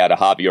strikeout of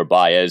Javier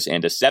Baez,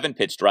 and a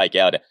 7-pitch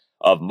strikeout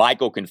of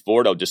Michael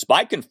Conforto,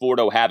 despite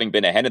Conforto having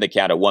been ahead of the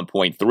count at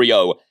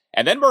 1.30.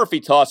 And then Murphy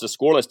tossed a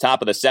scoreless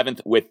top of the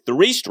 7th with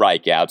 3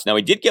 strikeouts. Now,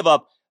 he did give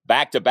up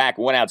back-to-back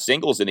one-out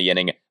singles in the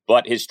inning,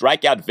 but his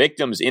strikeout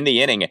victims in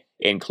the inning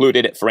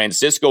included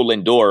Francisco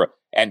Lindor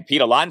and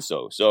Pete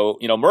Alonso. So,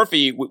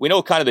 Murphy, we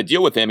know kind of the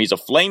deal with him. He's a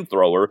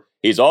flamethrower.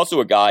 He's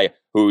also a guy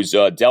who's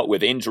dealt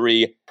with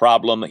injury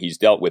problem. He's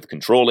dealt with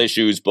control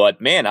issues. But,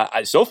 man,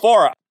 so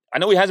far, I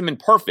know he hasn't been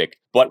perfect,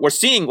 but we're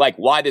seeing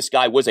why this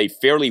guy was a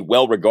fairly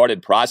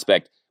well-regarded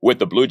prospect with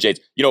the Blue Jays.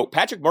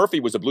 Patrick Murphy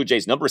was the Blue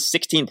Jays' number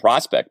 16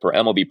 prospect per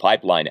MLB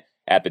Pipeline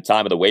at the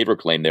time of the waiver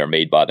claim there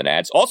made by the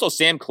Nats. Also,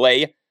 Sam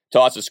Clay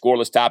tossed a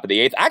scoreless top of the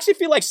 8th. I actually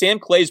feel like Sam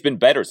Clay's been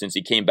better since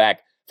he came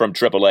back from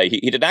AAA.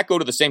 He did not go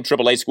to the same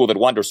AAA school that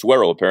Wander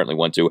Suero apparently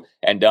went to.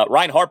 And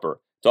Ryan Harper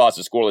tossed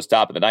a scoreless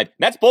top of the 9th.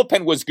 Nats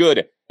bullpen was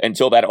good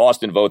until that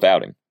Austin Voth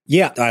outing.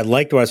 Yeah, I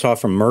liked what I saw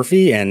from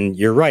Murphy, and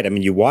you're right. I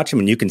mean, you watch him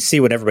and you can see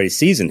what everybody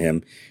sees in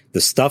him.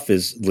 The stuff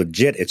is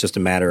legit. It's just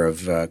a matter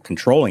of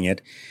controlling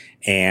it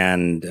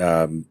and,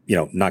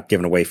 not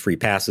giving away free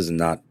passes and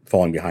not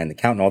falling behind the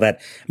count and all that.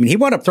 I mean, he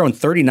wound up throwing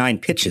 39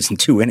 pitches in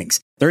 2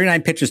 innings.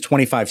 39 pitches,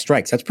 25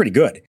 strikes. That's pretty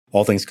good,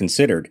 all things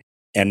considered.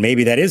 And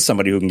maybe that is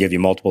somebody who can give you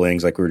multiple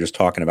innings like we were just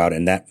talking about,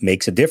 and that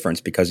makes a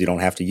difference because you don't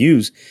have to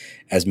use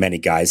as many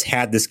guys.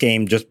 Had this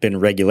game just been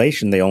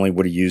regulation, they only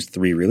would have used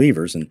 3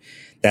 relievers, and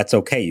that's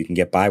okay. You can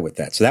get by with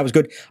that. So that was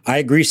good. I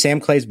agree. Sam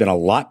Clay's been a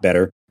lot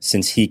better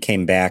since he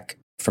came back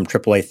from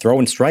AAA.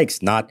 Throwing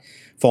strikes, not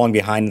falling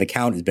behind the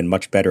count, has been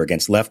much better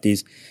against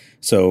lefties.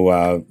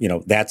 So,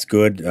 that's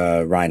good.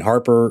 Ryan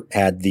Harper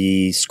had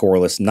the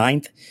scoreless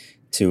 9th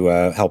to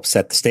help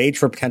set the stage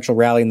for a potential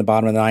rally in the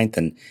bottom of the 9th.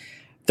 And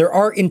there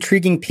are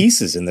intriguing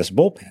pieces in this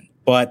bullpen,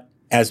 but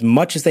as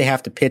much as they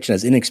have to pitch and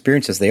as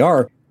inexperienced as they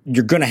are,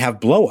 you're going to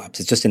have blowups.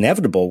 It's just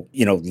inevitable.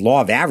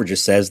 Law of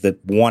averages says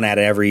that 1 out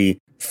of every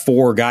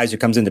 4 guys who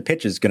comes into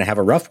pitch is going to have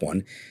a rough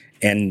one.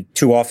 And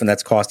too often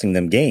that's costing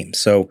them games.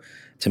 So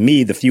to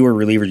me, the fewer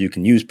relievers you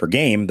can use per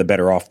game, the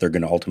better off they're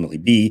going to ultimately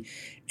be.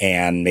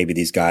 And maybe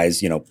these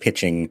guys,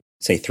 pitching,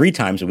 say, 3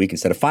 times a week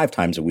instead of 5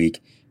 times a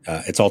week,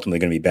 it's ultimately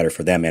going to be better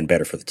for them and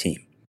better for the team.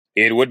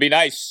 It would be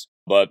nice,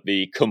 but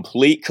the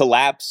complete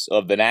collapse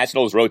of the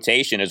Nationals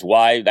rotation is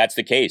why that's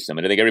the case. I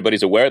think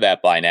everybody's aware of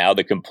that by now.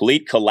 The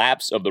complete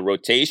collapse of the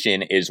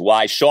rotation is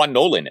why Sean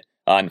Nolan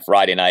on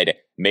Friday night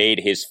made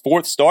his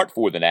 4th start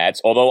for the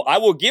Nats, although I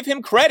will give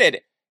him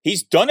credit.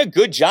 He's done a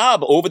good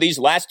job over these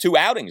last 2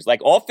 outings.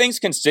 All things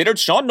considered,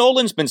 Sean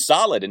Nolan's been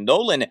solid. And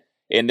Nolan,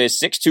 in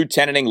this 6-2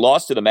 10-inning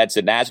loss to the Mets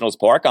at Nationals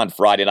Park on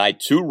Friday night,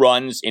 2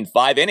 runs in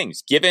 5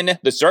 innings. Given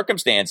the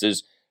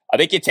circumstances, I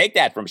think you take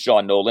that from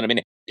Sean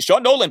Nolan.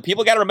 Sean Nolan,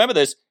 people got to remember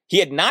this, he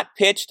had not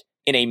pitched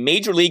in a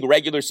Major League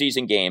regular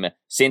season game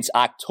since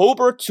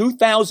October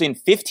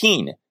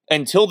 2015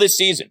 until this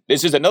season.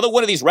 This is another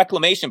one of these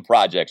reclamation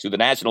projects who the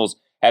Nationals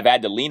have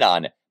had to lean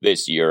on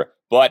this year.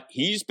 But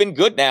he's been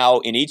good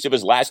now in each of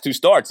his last 2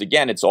 starts.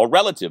 Again, it's all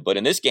relative, but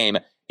in this game,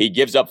 he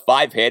gives up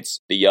 5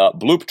 hits, the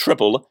bloop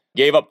triple,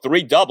 gave up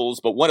 3 doubles,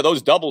 but one of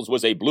those doubles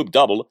was a bloop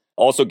double,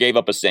 also gave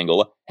up a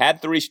single,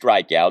 had 3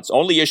 strikeouts,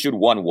 only issued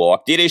 1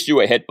 walk, did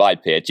issue a hit by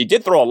pitch. He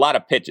did throw a lot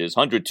of pitches,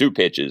 102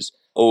 pitches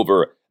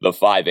over the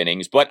 5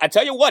 innings. But I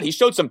tell you what, he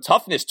showed some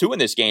toughness too in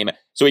this game.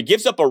 So he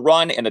gives up a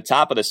run in the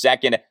top of the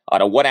 2nd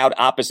on a 1-out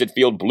opposite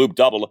field bloop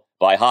double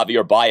by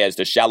Javier Baez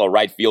to shallow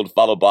right field,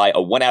 followed by a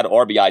 1-out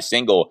RBI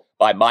single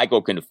by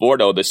Michael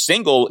Conforto. The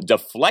single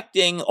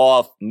deflecting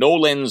off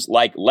Nolan's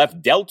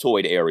left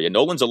deltoid area.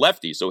 Nolan's a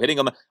lefty, so hitting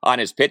him on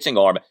his pitching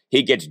arm.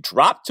 He gets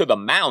dropped to the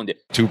mound.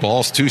 2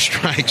 balls, 2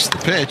 strikes. The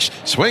pitch,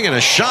 swinging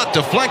a shot,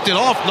 deflected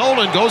off.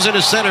 Nolan goes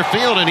into center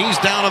field, and he's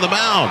down on the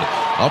mound.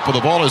 Up with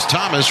the ball is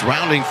Thomas,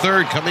 rounding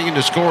 3rd. Coming in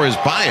to score is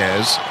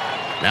Baez.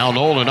 Now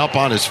Nolan up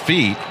on his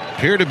feet.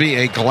 Appeared to be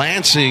a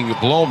glancing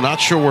blow. I'm not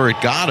sure where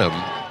it got him.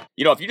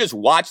 if you just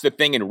watch the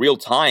thing in real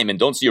time and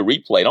don't see a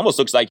replay, it almost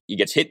looks like he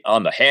gets hit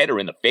on the head or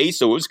in the face.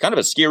 So it was kind of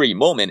a scary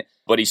moment,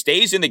 but he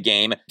stays in the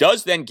game,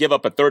 does then give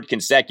up a third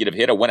consecutive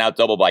hit, a one-out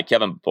double by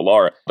Kevin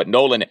Pillar. But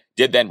Nolan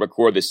did then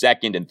record the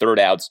second and third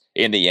outs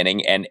in the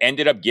inning and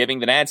ended up giving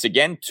the Nats,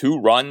 again, 2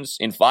 runs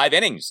in 5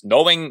 innings,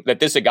 knowing that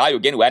this is a guy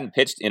who hadn't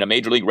pitched in a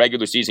major league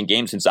regular season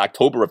game since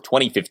October of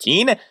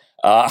 2015.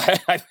 I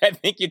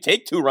think you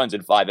take 2 runs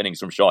in 5 innings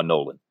from Sean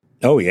Nolan.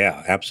 Oh,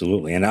 yeah,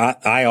 absolutely. And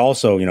I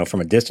also, from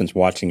a distance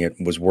watching it,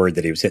 was worried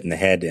that he was hitting the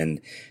head. And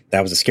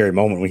that was a scary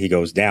moment when he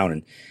goes down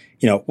and,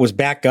 was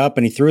back up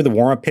and he threw the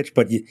warm-up pitch.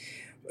 But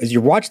as you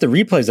watch the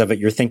replays of it,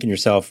 you're thinking to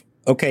yourself,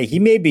 okay, he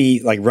may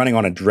be like running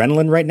on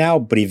adrenaline right now,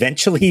 but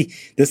eventually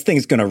this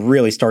thing's going to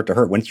really start to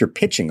hurt when it's your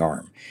pitching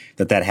arm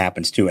that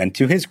happens to. And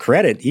to his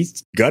credit,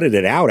 he's gutted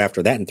it out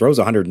after that and throws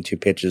 102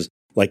 pitches,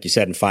 like you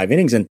said, in 5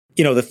 innings. And,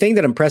 the thing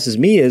that impresses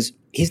me is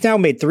he's now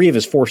made 3 of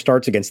his 4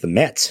 starts against the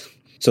Mets.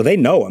 So they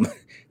know him.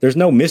 There's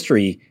no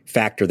mystery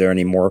factor there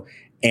anymore.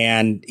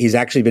 And he's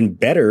actually been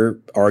better,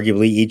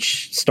 arguably,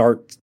 each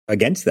start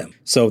against them.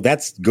 So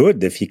that's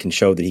good if he can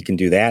show that he can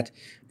do that,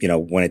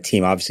 when a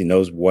team obviously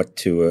knows what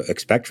to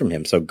expect from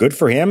him. So good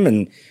for him.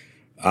 And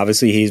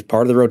obviously he's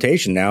part of the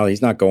rotation now.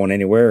 He's not going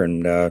anywhere.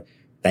 And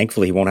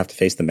thankfully he won't have to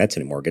face the Mets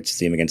anymore. Gets to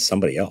see him against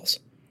somebody else.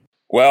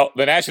 Well,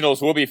 the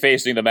Nationals will be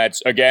facing the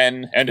Mets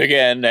again and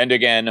again and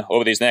again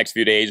over these next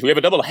few days. We have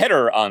a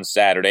doubleheader on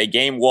Saturday.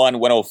 Game 1,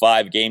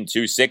 1:05. Game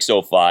 2,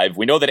 6:05.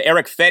 We know that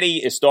Eric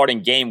Fetty is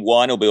starting Game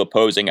 1. He'll be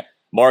opposing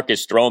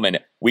Marcus Stroman.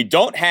 We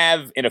don't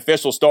have an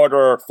official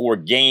starter for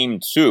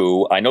Game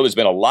 2. I know there's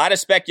been a lot of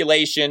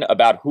speculation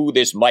about who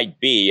this might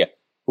be.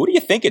 Who do you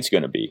think it's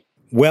going to be?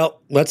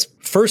 Well, let's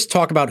first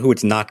talk about who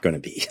it's not going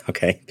to be,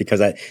 okay? Because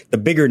the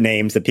bigger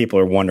names that people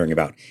are wondering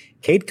about.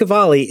 Cade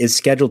Cavalli is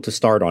scheduled to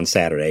start on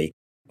Saturday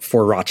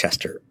for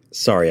Rochester.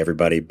 Sorry,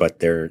 everybody, but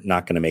they're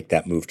not going to make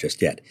that move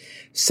just yet.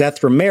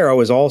 Seth Romero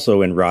is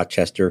also in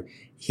Rochester.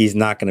 He's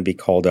not going to be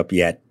called up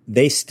yet.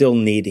 They still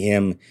need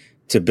him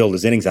to build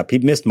his innings up. He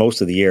missed most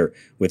of the year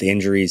with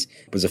injuries,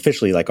 was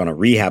officially like on a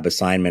rehab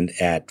assignment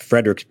at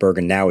Fredericksburg,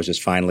 and now is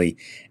just finally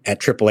at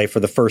AAA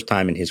for the first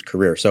time in his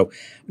career. So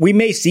we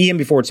may see him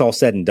before it's all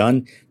said and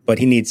done, but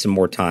he needs some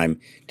more time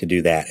to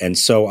do that. And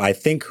so I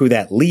think who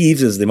that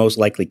leaves as the most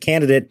likely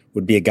candidate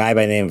would be a guy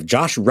by the name of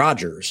Josh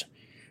Rogers,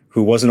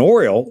 who was an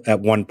Oriole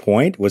at one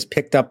point, was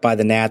picked up by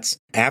the Nats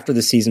after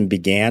the season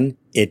began.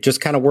 It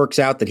just kind of works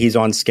out that he's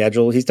on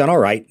schedule. He's done all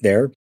right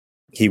there.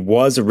 He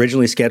was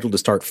originally scheduled to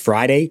start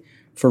Friday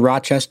for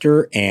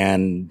Rochester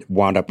and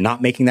wound up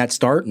not making that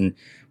start. And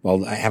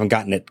well, I haven't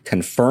gotten it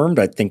confirmed.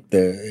 I think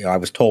I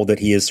was told that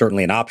he is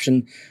certainly an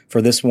option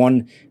for this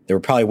one. They were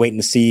probably waiting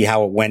to see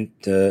how it went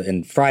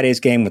in Friday's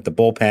game with the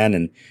bullpen,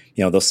 and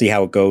they'll see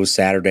how it goes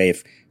Saturday.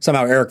 If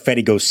somehow Eric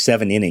Fetty goes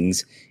 7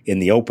 innings in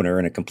the opener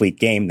in a complete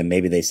game, then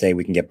maybe they say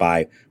we can get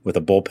by with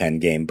a bullpen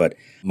game. But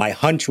my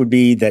hunch would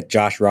be that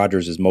Josh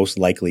Rogers is most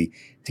likely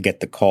to get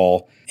the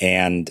call.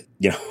 And,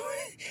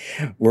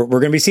 we're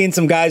going to be seeing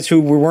some guys who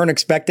we weren't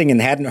expecting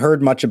and hadn't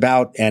heard much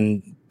about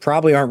and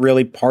probably aren't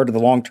really part of the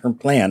long-term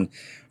plan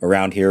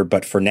around here.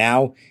 But for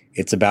now,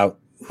 it's about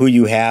who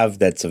you have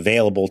that's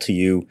available to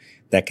you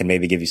that can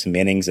maybe give you some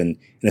innings. And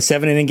in a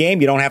 7-inning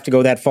game, you don't have to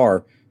go that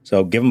far.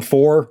 So give them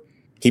 4,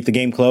 keep the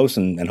game close,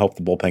 and hope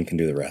the bullpen can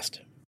do the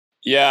rest.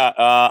 Yeah,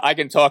 I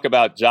can talk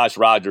about Josh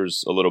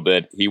Rogers a little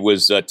bit. He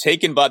was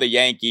taken by the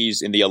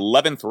Yankees in the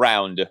 11th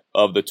round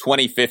of the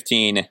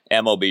 2015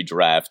 MLB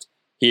draft.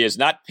 He has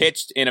not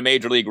pitched in a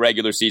Major League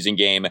regular season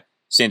game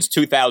since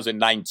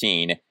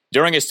 2019.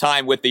 During his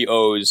time with the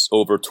O's,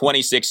 over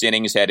 26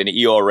 innings, had an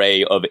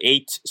ERA of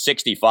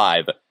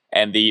 8.65,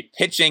 and the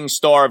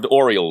pitching-starved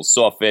Orioles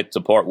saw fit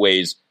to part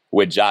ways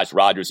with Josh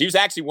Rogers. He was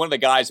actually one of the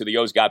guys who the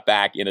O's got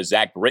back in a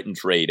Zach Britton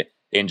trade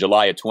in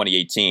July of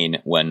 2018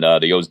 when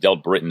the O's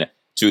dealt Britton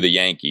to the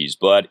Yankees.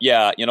 But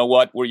yeah, you know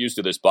what? We're used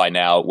to this by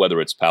now,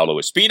 whether it's Paolo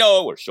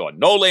Espino or Sean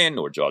Nolan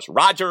or Josh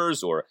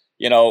Rogers or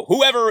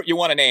whoever you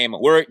want to name.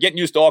 We're getting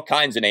used to all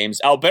kinds of names.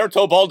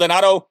 Alberto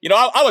Baldonado.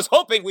 I was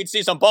hoping we'd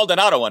see some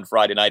Baldonado on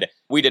Friday night.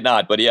 We did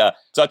not. But yeah,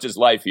 such is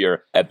life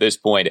here at this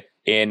point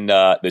in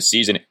the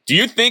season. Do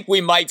you think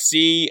we might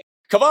see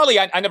Cavalli?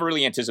 I never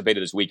really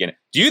anticipated this weekend.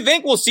 Do you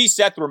think we'll see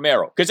Seth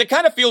Romero? Because it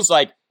kind of feels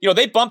like,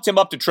 they bumped him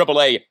up to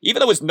AAA,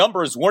 even though his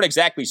numbers weren't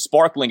exactly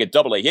sparkling at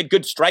AA. He had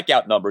good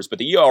strikeout numbers, but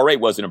the ERA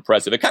wasn't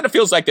impressive. It kind of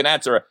feels like the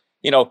Nats are,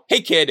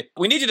 hey, kid,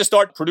 we need you to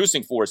start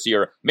producing for us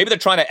here. Maybe they're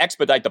trying to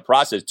expedite the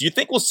process. Do you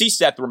think we'll see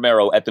Seth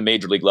Romero at the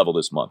Major League level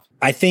this month?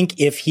 I think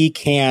if he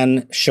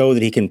can show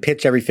that he can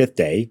pitch every 5th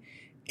day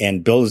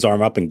and build his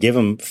arm up and give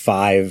him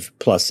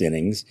 5+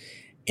 innings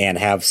and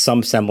have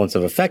some semblance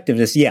of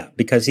effectiveness, yeah,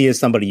 because he is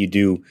somebody you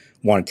do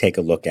want to take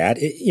a look at.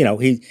 He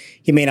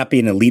may not be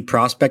an elite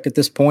prospect at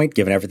this point,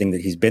 given everything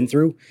that he's been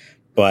through,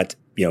 but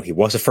he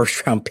was a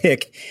first-round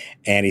pick,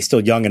 and he's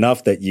still young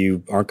enough that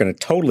you aren't going to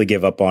totally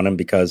give up on him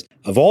because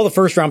of all the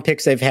first-round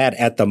picks they've had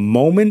at the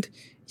moment,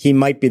 he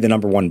might be the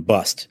number 1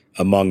 bust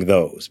among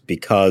those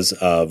because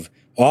of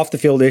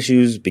off-the-field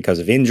issues, because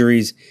of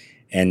injuries,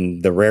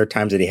 And the rare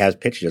times that he has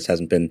pitched just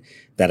hasn't been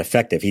that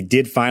effective. He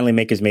did finally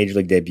make his major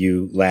league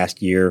debut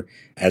last year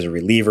as a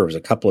reliever. It was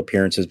a couple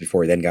appearances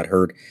before he then got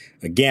hurt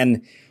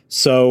again.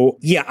 So,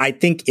 yeah, I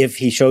think if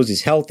he shows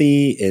he's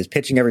healthy, is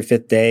pitching every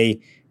fifth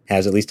day,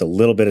 has at least a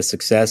little bit of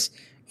success,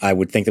 I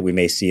would think that we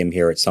may see him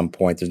here at some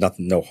point. There's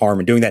no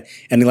harm in doing that.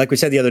 And like we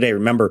said the other day,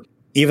 remember,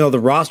 even though the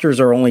rosters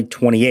are only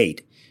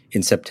 28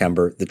 in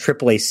September, the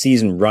AAA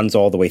season runs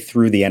all the way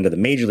through the end of the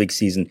Major League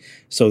season,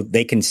 so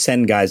they can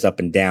send guys up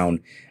and down.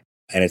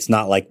 And it's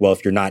not like, well,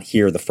 if you're not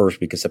here the first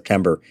week of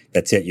September,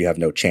 that's it. You have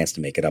no chance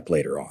to make it up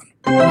later on.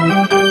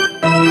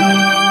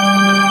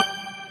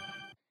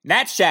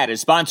 Nats Chat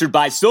is sponsored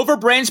by Silver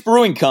Branch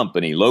Brewing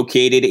Company,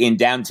 located in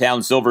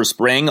downtown Silver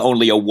Spring,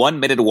 only a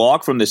 1-minute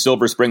walk from the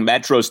Silver Spring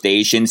Metro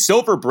station.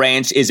 Silver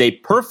Branch is a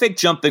perfect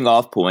jumping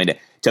off point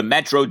to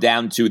Metro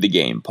down to the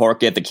game.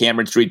 Park at the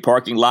Cameron Street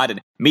parking lot and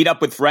meet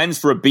up with friends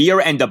for a beer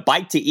and a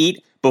bite to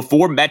eat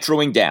before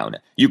metroing down.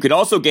 You can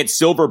also get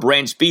Silver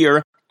Branch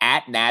beer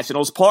at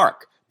Nationals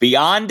Park.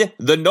 Beyond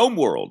the Gnome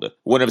World,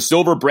 one of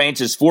Silver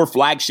Branch's 4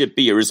 flagship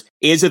beers,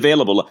 is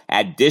available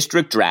at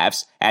District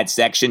Drafts at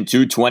Section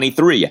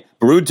 223.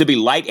 Brewed to be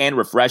light and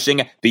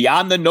refreshing,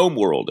 Beyond the Gnome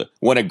World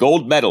won a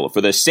gold medal for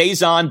the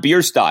Saison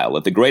beer style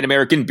at the Great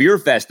American Beer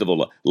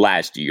Festival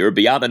last year.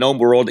 Beyond the Gnome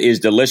World is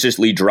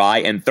deliciously dry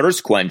and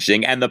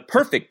thirst-quenching and the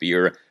perfect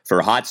beer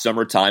for hot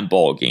summertime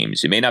ball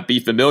games. You may not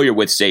be familiar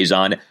with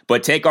Saison,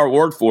 but take our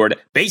word for it,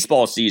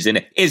 baseball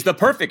season is the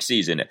perfect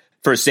season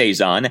for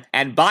Saison,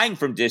 and buying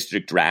from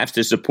District Drafts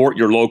to support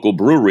your local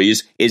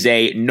breweries is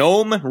a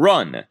gnome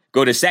run.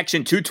 Go to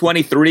Section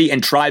 223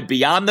 and try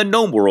Beyond the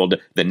Gnome World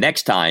the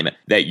next time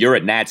that you're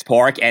at Nats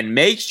Park, and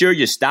make sure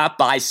you stop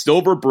by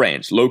Silver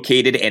Branch,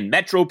 located in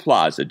Metro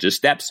Plaza, just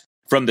steps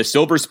from the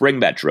Silver Spring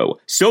Metro.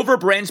 Silver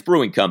Branch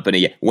Brewing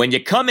Company, when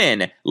you come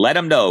in, let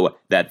them know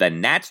that the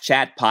Nats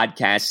Chat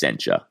podcast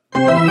sent you.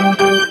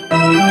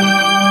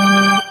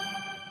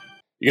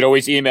 You can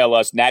always email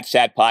us,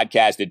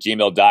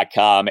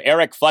 natchatpodcast@gmail.com.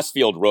 Eric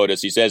Fussfield wrote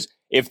us. He says,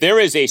 if there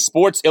is a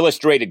Sports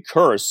Illustrated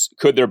curse,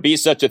 could there be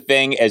such a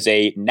thing as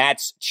a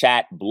Nats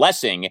Chat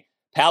blessing?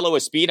 Paolo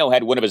Espino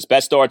had one of his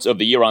best starts of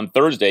the year on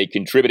Thursday,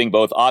 contributing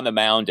both on the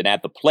mound and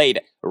at the plate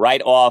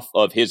right off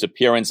of his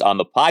appearance on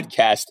the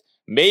podcast.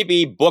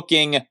 Maybe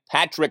booking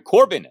Patrick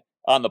Corbin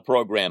on the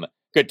program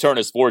could turn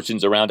his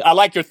fortunes around. I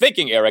like your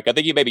thinking, Eric. I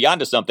think you may be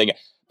onto something.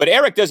 But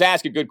Eric does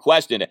ask a good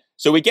question.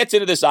 So he gets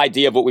into this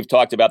idea of what we've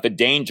talked about, the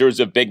dangers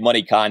of big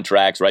money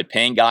contracts, right?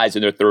 Paying guys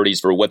in their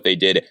 30s for what they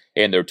did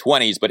in their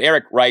 20s. But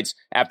Eric writes,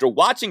 after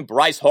watching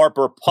Bryce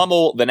Harper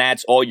pummel the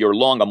Nats all year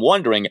long, I'm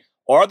wondering,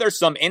 are there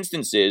some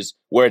instances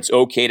where it's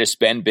okay to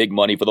spend big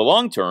money for the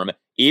long term,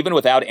 even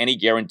without any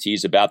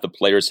guarantees about the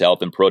player's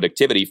health and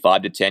productivity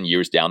 5 to 10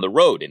 years down the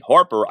road? In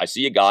Harper, I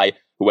see a guy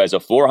who has a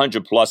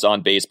 400-plus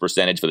on-base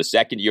percentage for the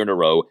second year in a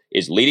row,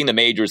 is leading the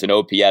majors in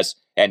OPS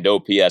and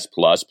OPS+.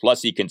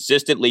 Plus, he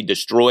consistently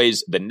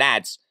destroys the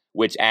Nats,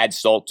 which adds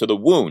salt to the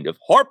wound. If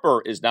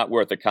Harper is not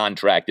worth a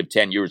contract of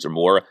 10 years or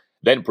more,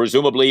 then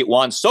presumably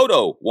Juan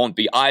Soto won't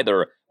be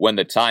either when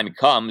the time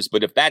comes.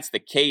 But if that's the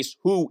case,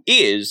 who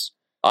is?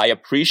 I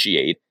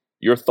appreciate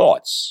your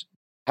thoughts.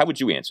 How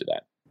would you answer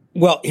that?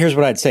 Well, here's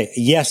what I'd say.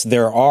 Yes,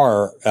 there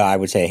are, I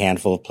would say, a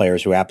handful of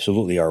players who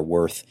absolutely are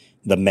worth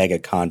the mega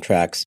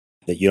contracts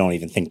that you don't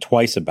even think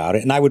twice about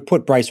it. And I would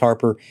put Bryce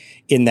Harper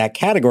in that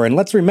category. And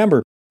let's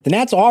remember, the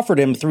Nats offered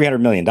him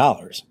 $300 million,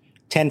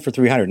 10 for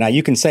 $300. Now,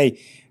 you can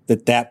say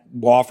that that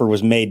offer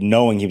was made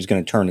knowing he was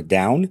going to turn it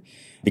down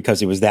because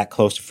he was that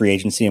close to free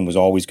agency and was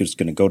always just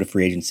going to go to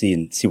free agency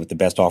and see what the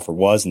best offer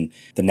was. And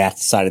the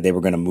Nats decided they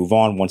were going to move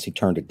on once he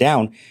turned it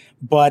down.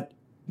 But,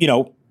 you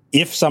know,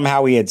 if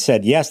somehow he had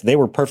said yes, they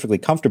were perfectly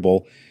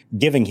comfortable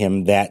giving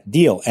him that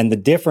deal. And the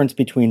difference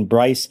between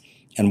Bryce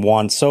and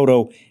Juan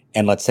Soto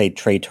and let's say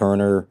Trey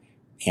Turner,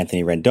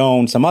 Anthony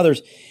Rendon, some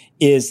others,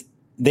 is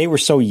they were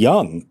so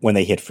young when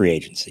they hit free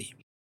agency.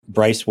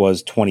 Bryce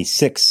was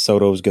 26,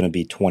 Soto's going to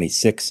be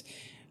 26,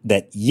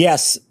 that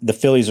yes, the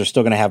Phillies are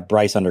still going to have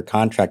Bryce under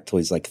contract till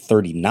he's like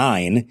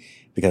 39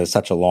 because it's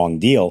such a long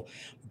deal.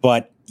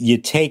 But you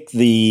take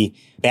the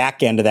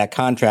back end of that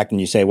contract and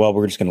you say, well,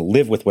 we're just going to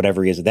live with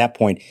whatever he is at that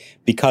point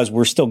because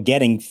we're still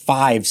getting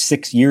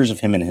 5-6 years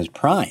of him in his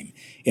prime,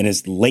 in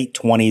his late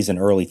 20s and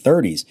early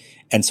 30s.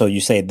 And so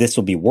you say this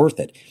will be worth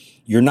it.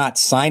 You're not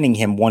signing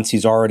him once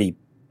he's already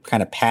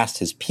kind of past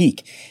his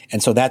peak.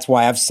 And so that's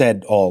why I've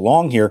said all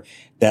along here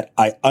that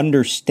I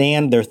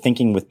understand their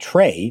thinking with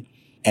Trey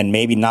and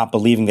maybe not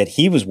believing that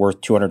he was worth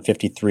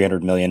 $250,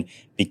 $300 million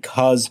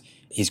because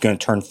he's going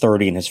to turn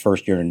 30 in his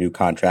first year in a new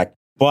contract.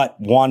 But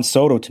Juan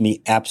Soto, to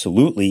me,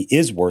 absolutely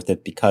is worth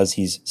it because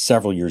he's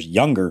several years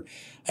younger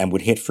and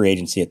would hit free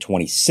agency at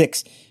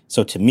 26.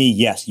 So to me,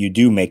 yes, you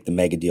do make the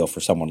mega deal for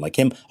someone like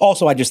him.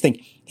 Also, I just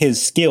think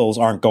his skills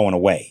aren't going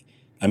away.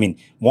 I mean,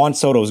 Juan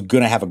Soto is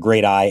going to have a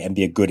great eye and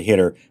be a good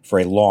hitter for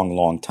a long,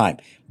 long time.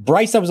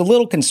 Bryce, I was a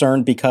little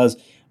concerned because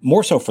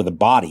more so for the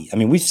body. I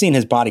mean, we've seen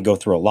his body go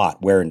through a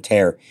lot, wear and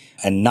tear,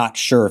 and not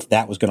sure if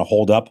that was going to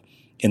hold up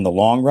in the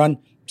long run.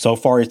 So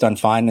far, he's done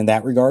fine in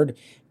that regard.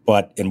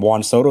 But in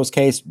Juan Soto's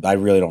case, I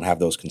really don't have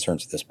those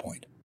concerns at this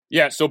point.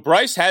 Yeah, so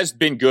Bryce has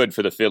been good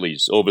for the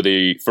Phillies over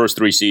the first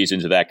 3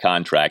 seasons of that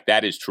contract.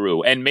 That is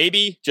true. And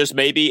maybe, just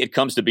maybe, it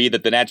comes to be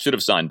that the Nats should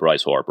have signed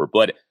Bryce Harper.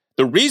 But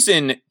the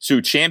reason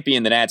to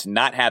champion the Nats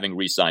not having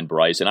re-signed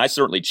Bryce, and I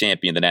certainly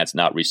champion the Nats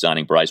not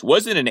re-signing Bryce,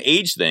 wasn't an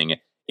age thing.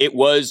 It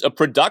was a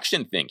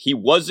production thing. He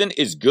wasn't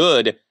as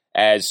good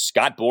as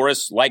Scott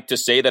Boras liked to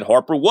say that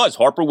Harper was.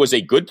 Harper was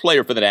a good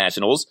player for the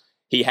Nationals.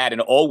 He had an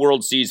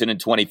all-world season in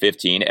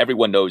 2015.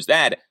 Everyone knows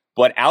that.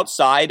 But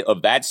outside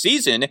of that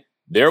season,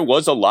 there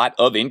was a lot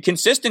of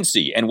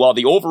inconsistency. And while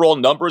the overall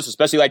numbers,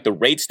 especially like the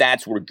rate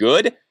stats, were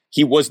good,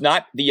 he was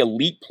not the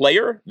elite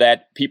player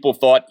that people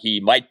thought he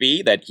might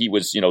be, that he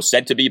was,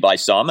 said to be by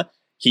some.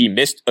 He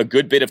missed a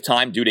good bit of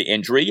time due to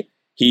injury.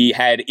 He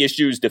had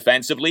issues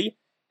defensively.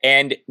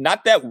 And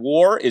not that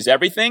WAR is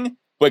everything,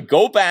 but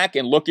go back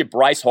and look at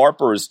Bryce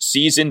Harper's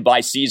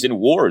season-by-season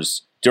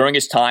WARs during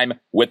his time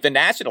with the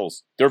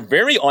Nationals. They're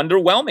very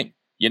underwhelming.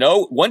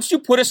 Once you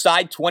put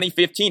aside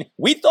 2015,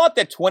 we thought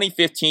that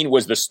 2015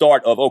 was the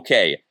start of,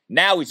 okay,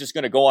 now he's just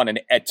going to go on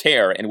a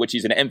tear in which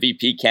he's an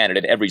MVP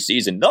candidate every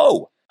season.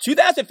 No,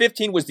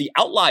 2015 was the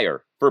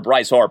outlier for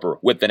Bryce Harper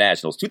with the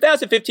Nationals.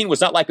 2015 was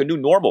not like a new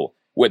normal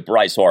with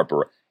Bryce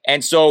Harper.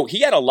 And so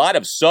he had a lot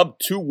of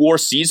sub-2 WAR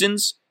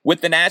seasons with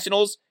the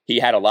Nationals. He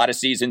had a lot of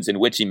seasons in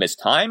which he missed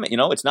time.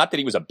 It's not that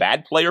he was a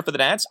bad player for the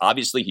Nats.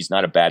 Obviously, he's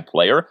not a bad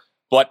player.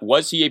 But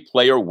was he a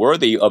player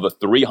worthy of a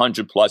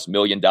 $300+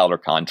 million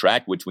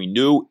contract, which we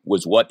knew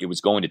was what it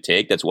was going to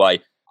take? That's why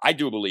I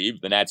do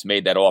believe the Nats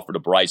made that offer to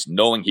Bryce,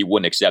 knowing he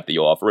wouldn't accept the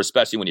offer,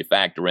 especially when you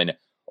factor in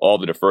all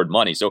the deferred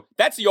money. So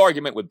that's the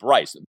argument with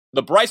Bryce.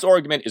 The Bryce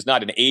argument is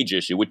not an age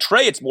issue. With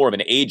Trey, it's more of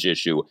an age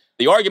issue.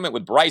 The argument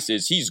with Bryce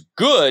is he's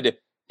good,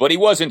 but he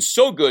wasn't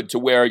so good to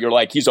where you're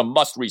like, he's a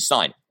must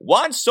re-sign.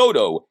 Juan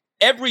Soto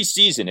every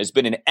season has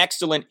been an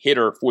excellent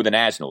hitter for the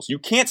Nationals. You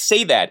can't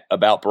say that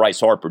about Bryce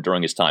Harper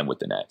during his time with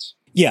the Nats.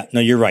 Yeah, no,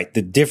 you're right.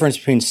 The difference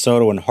between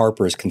Soto and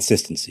Harper is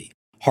consistency.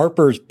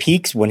 Harper's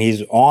peaks when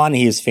he's on,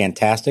 he is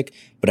fantastic.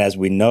 But as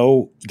we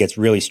know, he gets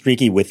really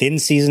streaky within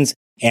seasons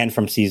and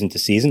from season to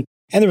season.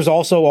 And there's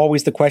also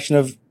always the question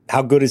of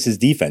how good is his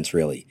defense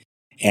really?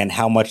 And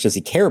how much does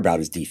he care about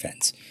his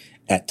defense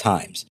at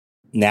times?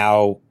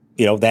 Now,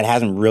 that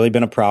hasn't really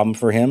been a problem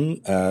for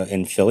him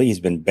in Philly. He's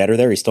been better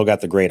there. He's still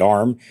got the great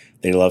arm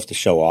that he loves to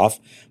show off.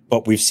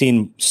 But we've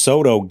seen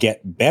Soto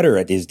get better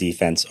at his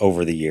defense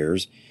over the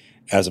years,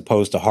 as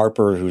opposed to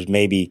Harper, who's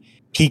maybe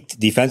peaked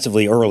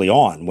defensively early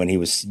on when he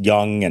was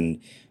young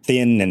and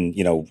thin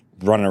and,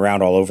 running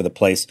around all over the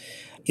place.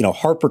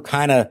 Harper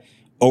kind of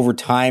over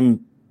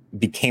time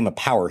became a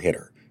power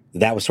hitter.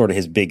 That was sort of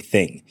his big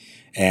thing.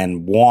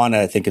 And Juan,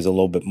 I think, is a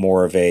little bit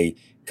more of a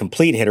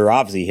complete hitter.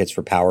 Obviously, he hits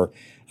for power.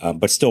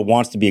 But still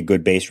wants to be a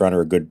good base runner,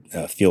 a good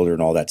fielder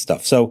and all that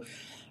stuff. So,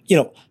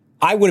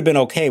 I would have been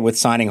okay with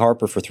signing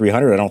Harper for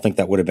 $300. I don't think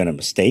that would have been a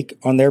mistake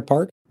on their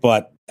part.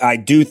 But I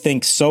do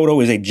think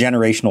Soto is a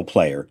generational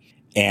player,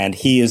 and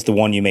he is the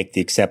one you make the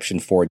exception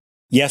for.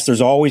 Yes,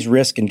 there's always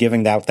risk in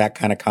giving out that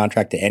kind of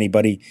contract to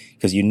anybody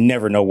because you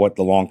never know what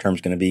the long term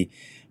is going to be.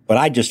 But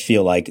I just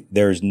feel like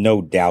there's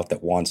no doubt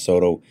that Juan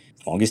Soto,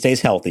 as long as he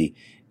stays healthy,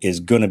 is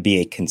going to be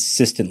a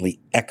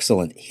consistently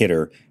excellent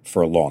hitter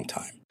for a long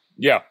time.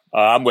 Yeah,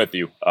 I'm with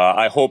you.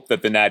 I hope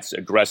that the Nats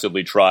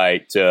aggressively try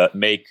to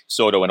make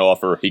Soto an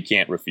offer he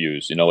can't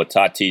refuse. A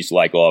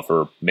Tatis-like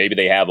offer. Maybe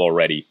they have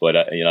already, but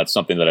it's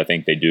something that I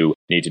think they do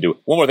need to do.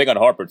 One more thing on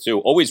Harper, too.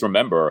 Always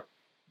remember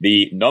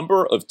the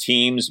number of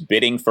teams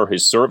bidding for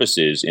his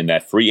services in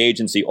that free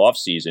agency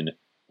offseason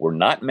were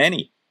not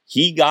many.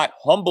 He got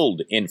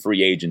humbled in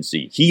free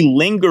agency. He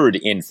lingered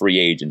in free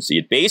agency.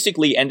 It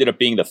basically ended up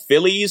being the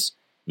Phillies,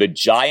 the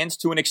Giants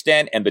to an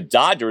extent, and the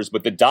Dodgers,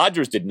 but the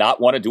Dodgers did not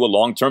want to do a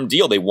long-term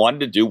deal. They wanted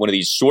to do one of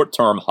these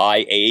short-term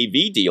high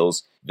AAV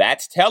deals.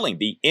 That's telling.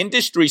 The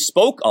industry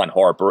spoke on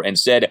Harper and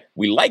said,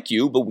 we like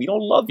you, but we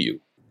don't love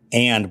you.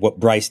 And what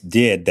Bryce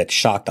did that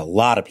shocked a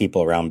lot of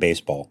people around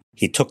baseball,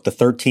 he took the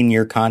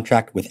 13-year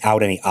contract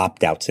without any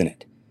opt-outs in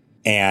it.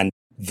 And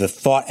the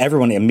thought,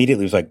 everyone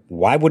immediately was like,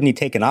 why wouldn't he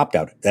take an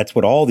opt-out? That's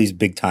what all these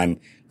big-time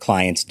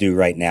clients do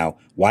right now.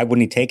 Why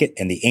wouldn't he take it?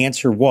 And the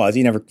answer was,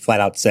 he never flat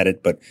out said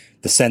it, but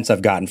the sense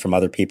I've gotten from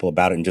other people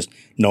about it and just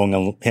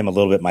knowing him a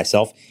little bit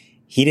myself,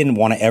 he didn't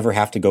want to ever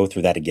have to go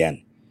through that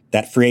again.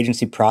 That free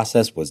agency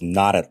process was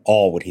not at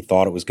all what he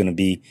thought it was going to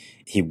be.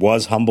 He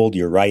was humbled,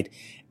 you're right.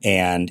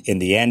 And in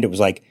the end, it was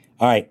like,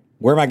 all right,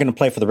 where am I going to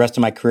play for the rest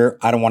of my career?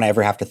 I don't want to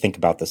ever have to think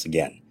about this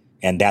again.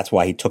 And that's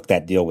why he took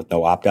that deal with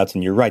no opt-outs.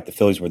 And you're right, the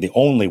Phillies were the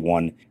only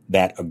one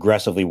that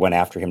aggressively went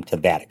after him to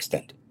that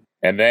extent.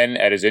 And then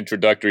at his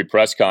introductory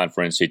press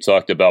conference, he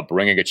talked about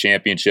bringing a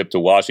championship to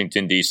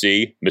Washington,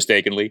 D.C.,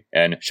 mistakenly.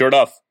 And sure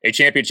enough, a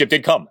championship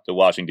did come to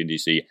Washington,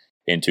 D.C.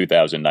 in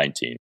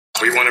 2019.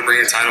 We want to bring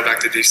a title back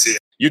to D.C.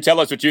 You tell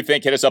us what you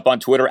think. Hit us up on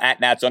Twitter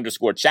at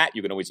 @Nats_chat.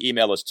 You can always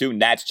email us to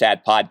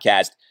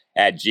natschatpodcast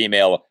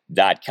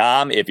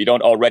natschat@gmail.com. If you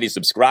don't already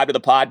subscribe to the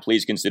pod,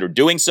 please consider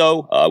doing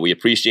so. We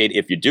appreciate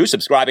if you do.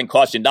 Subscribing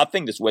costs you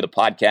nothing. This is where the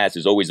podcast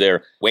is always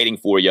there waiting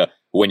for you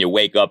when you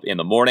wake up in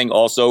the morning.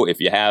 Also,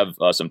 if you have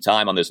some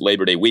time on this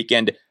Labor Day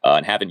weekend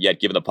and haven't yet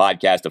given the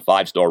podcast a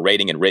 5-star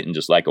rating and written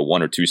just like a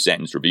 1 or 2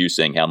 sentence review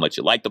saying how much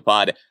you like the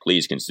pod,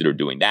 please consider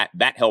doing that.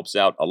 That helps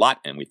out a lot,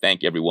 and we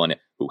thank everyone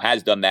who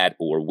has done that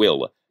or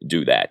will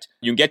do that.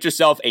 You can get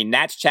yourself a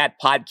Nats Chat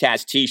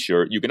podcast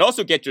t-shirt. You can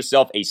also get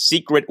yourself a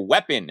Secret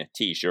Weapon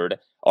t-shirt.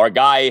 Our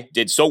guy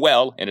did so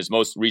well in his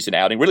most recent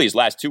outing, really his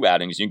last 2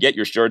 outings. You can get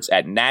your shirts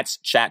at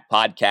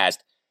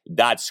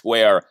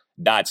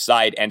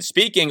natschatpodcast.square.site. And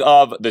speaking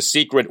of the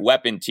Secret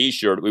Weapon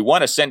t-shirt, we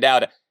want to send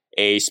out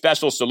a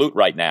special salute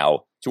right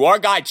now to our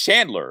guy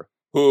Chandler,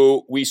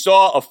 who we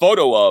saw a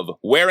photo of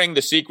wearing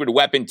the Secret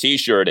Weapon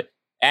t-shirt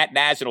at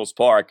Nationals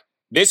Park.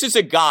 This is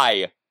a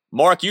guy,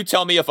 Mark, you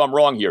tell me if I'm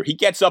wrong here. He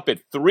gets up at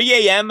 3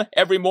 a.m.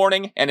 every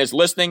morning and is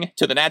listening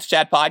to the Nats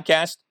Chat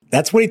podcast.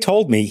 That's what he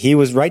told me. He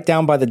was right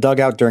down by the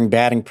dugout during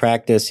batting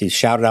practice. He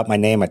shouted out my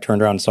name. I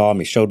turned around and saw him.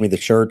 He showed me the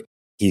shirt.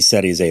 He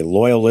said he's a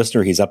loyal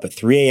listener. He's up at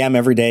 3 a.m.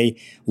 every day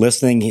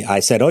listening. I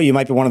said, oh, you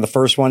might be one of the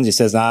first ones. He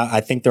says, I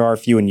think there are a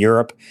few in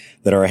Europe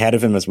that are ahead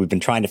of him as we've been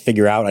trying to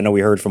figure out. I know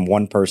we heard from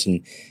one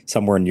person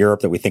somewhere in Europe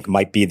that we think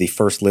might be the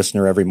first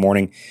listener every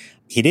morning.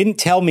 He didn't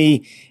tell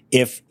me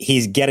if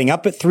he's getting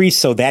up at 3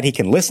 so that he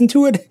can listen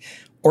to it,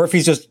 or if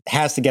he just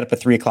has to get up at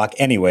 3 o'clock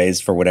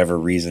anyways for whatever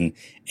reason,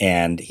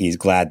 and he's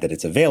glad that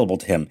it's available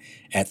to him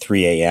at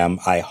 3 a.m.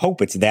 I hope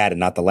it's that and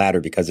not the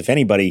latter, because if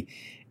anybody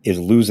is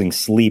losing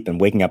sleep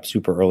and waking up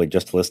super early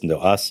just to listen to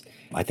us,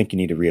 I think you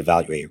need to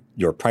reevaluate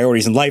your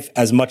priorities in life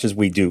as much as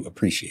we do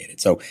appreciate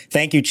it. So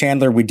thank you,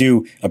 Chandler. We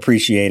do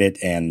appreciate it,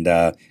 and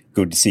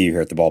good to see you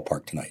here at the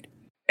ballpark tonight.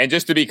 And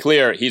just to be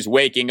clear, he's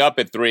waking up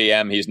at 3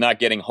 a.m. He's not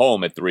getting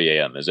home at 3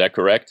 a.m. Is that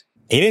correct?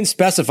 He didn't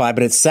specify,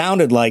 but it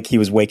sounded like he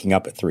was waking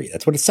up at 3.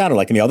 That's what it sounded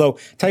like to me. Although,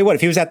 tell you what,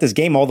 if he was at this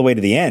game all the way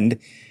to the end,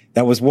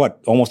 that was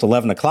almost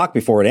 11 o'clock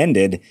before it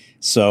ended.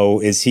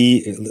 So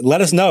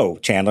let us know,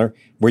 Chandler.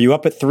 Were you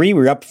up at 3?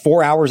 Were you up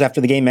 4 hours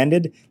after the game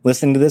ended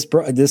listening to this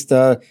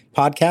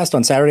podcast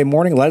on Saturday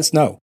morning? Let us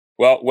know.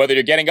 Well, whether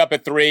you're getting up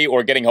at 3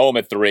 or getting home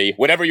at 3,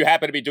 whatever you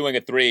happen to be doing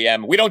at 3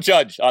 a.m., we don't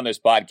judge on this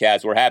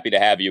podcast. We're happy to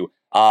have you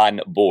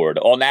on board.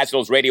 All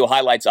Nationals radio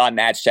highlights on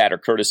Nats Chat are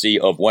courtesy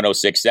of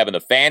 106.7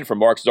 The Fan. From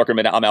Mark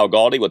Zuckerman, I'm Al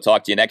Galdi. We'll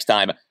talk to you next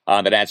time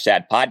on the Nats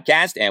Chat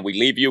podcast, and we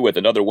leave you with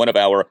another one of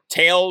our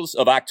tales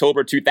of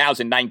October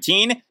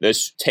 2019.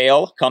 This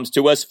tale comes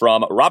to us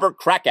from Robert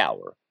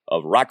Krakauer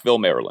of Rockville,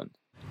 Maryland.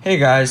 Hey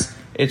guys,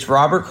 it's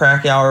Robert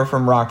Krakauer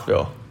from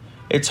Rockville.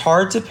 It's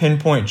hard to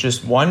pinpoint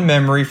just one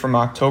memory from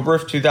October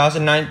of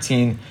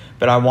 2019,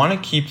 but I want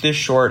to keep this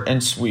short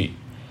and sweet.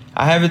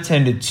 I have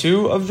attended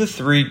 2 of the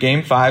 3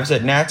 Game 5s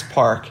at Nats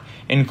Park,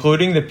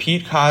 including the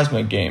Pete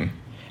Kozma game,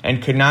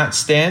 and could not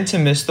stand to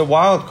miss the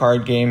wild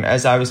card game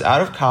as I was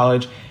out of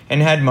college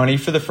and had money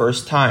for the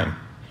first time.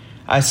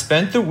 I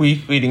spent the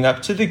week leading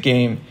up to the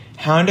game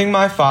hounding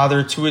my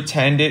father to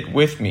attend it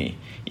with me,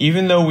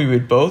 even though we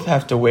would both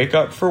have to wake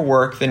up for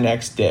work the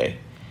next day.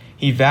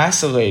 He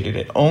vacillated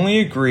and only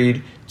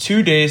agreed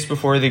 2 days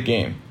before the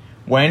game.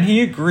 When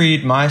he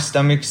agreed, my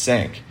stomach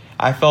sank.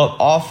 I felt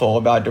awful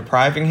about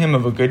depriving him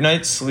of a good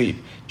night's sleep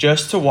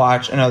just to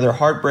watch another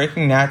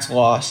heartbreaking Nats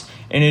loss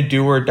in a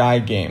do-or-die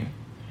game.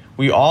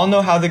 We all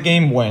know how the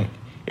game went.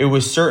 It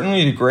was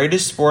certainly the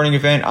greatest sporting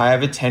event I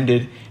have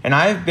attended, and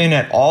I have been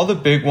at all the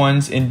big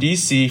ones in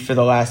D.C. for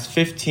the last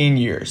 15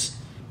 years.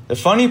 The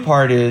funny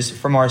part is,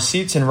 from our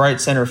seats in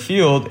right center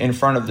field in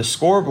front of the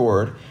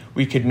scoreboard,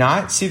 we could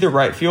not see the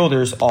right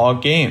fielders all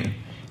game.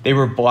 They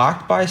were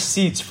blocked by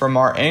seats from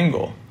our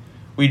angle.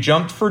 We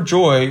jumped for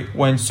joy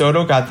when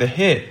Soto got the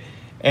hit,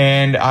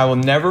 and I will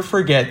never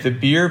forget the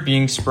beer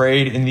being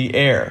sprayed in the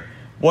air.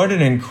 What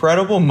an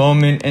incredible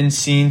moment and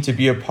scene to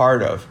be a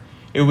part of.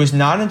 It was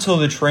not until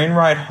the train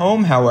ride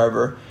home,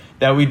 however,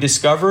 that we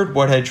discovered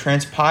what had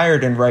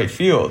transpired in right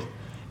field.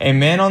 A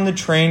man on the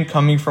train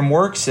coming from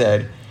work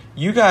said,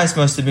 "You guys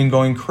must have been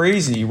going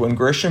crazy when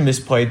Grisham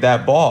misplayed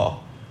that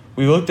ball."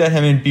 We looked at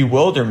him in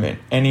bewilderment,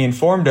 and he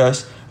informed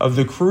us of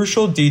the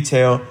crucial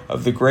detail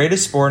of the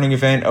greatest sporting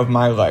event of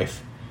my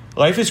life.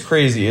 Life is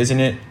crazy, isn't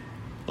it?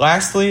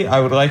 Lastly, I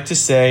would like to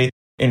say,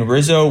 in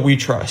Rizzo we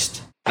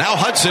trust. Now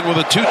Hudson with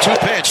a 2-2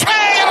 pitch. Swing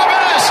and a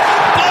miss!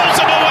 Blows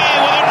him away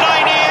with a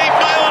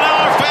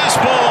 98-mile-an-hour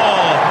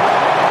fastball.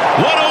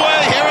 One away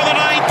here in the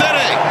 9th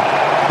inning.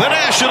 The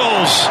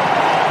Nationals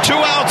 2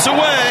 outs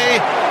away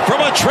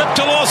from a trip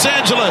to Los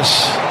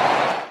Angeles.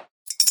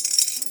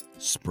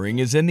 Spring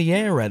is in the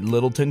air at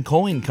Littleton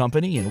Coin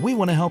Company, and we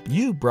want to help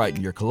you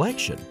brighten your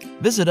collection.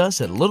 Visit us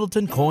at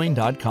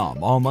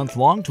littletoncoin.com all month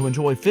long to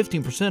enjoy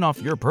 15%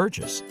 off your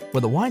purchase.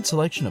 With a wide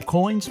selection of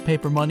coins,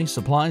 paper money,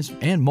 supplies,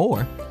 and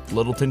more,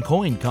 Littleton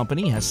Coin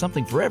Company has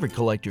something for every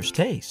collector's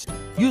taste.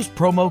 Use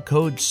promo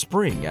code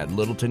SPRING at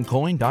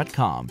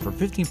littletoncoin.com for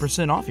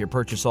 15% off your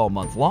purchase all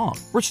month long.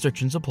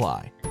 Restrictions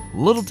apply.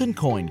 Littleton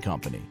Coin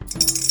Company.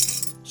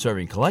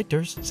 Serving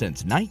collectors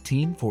since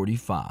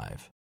 1945.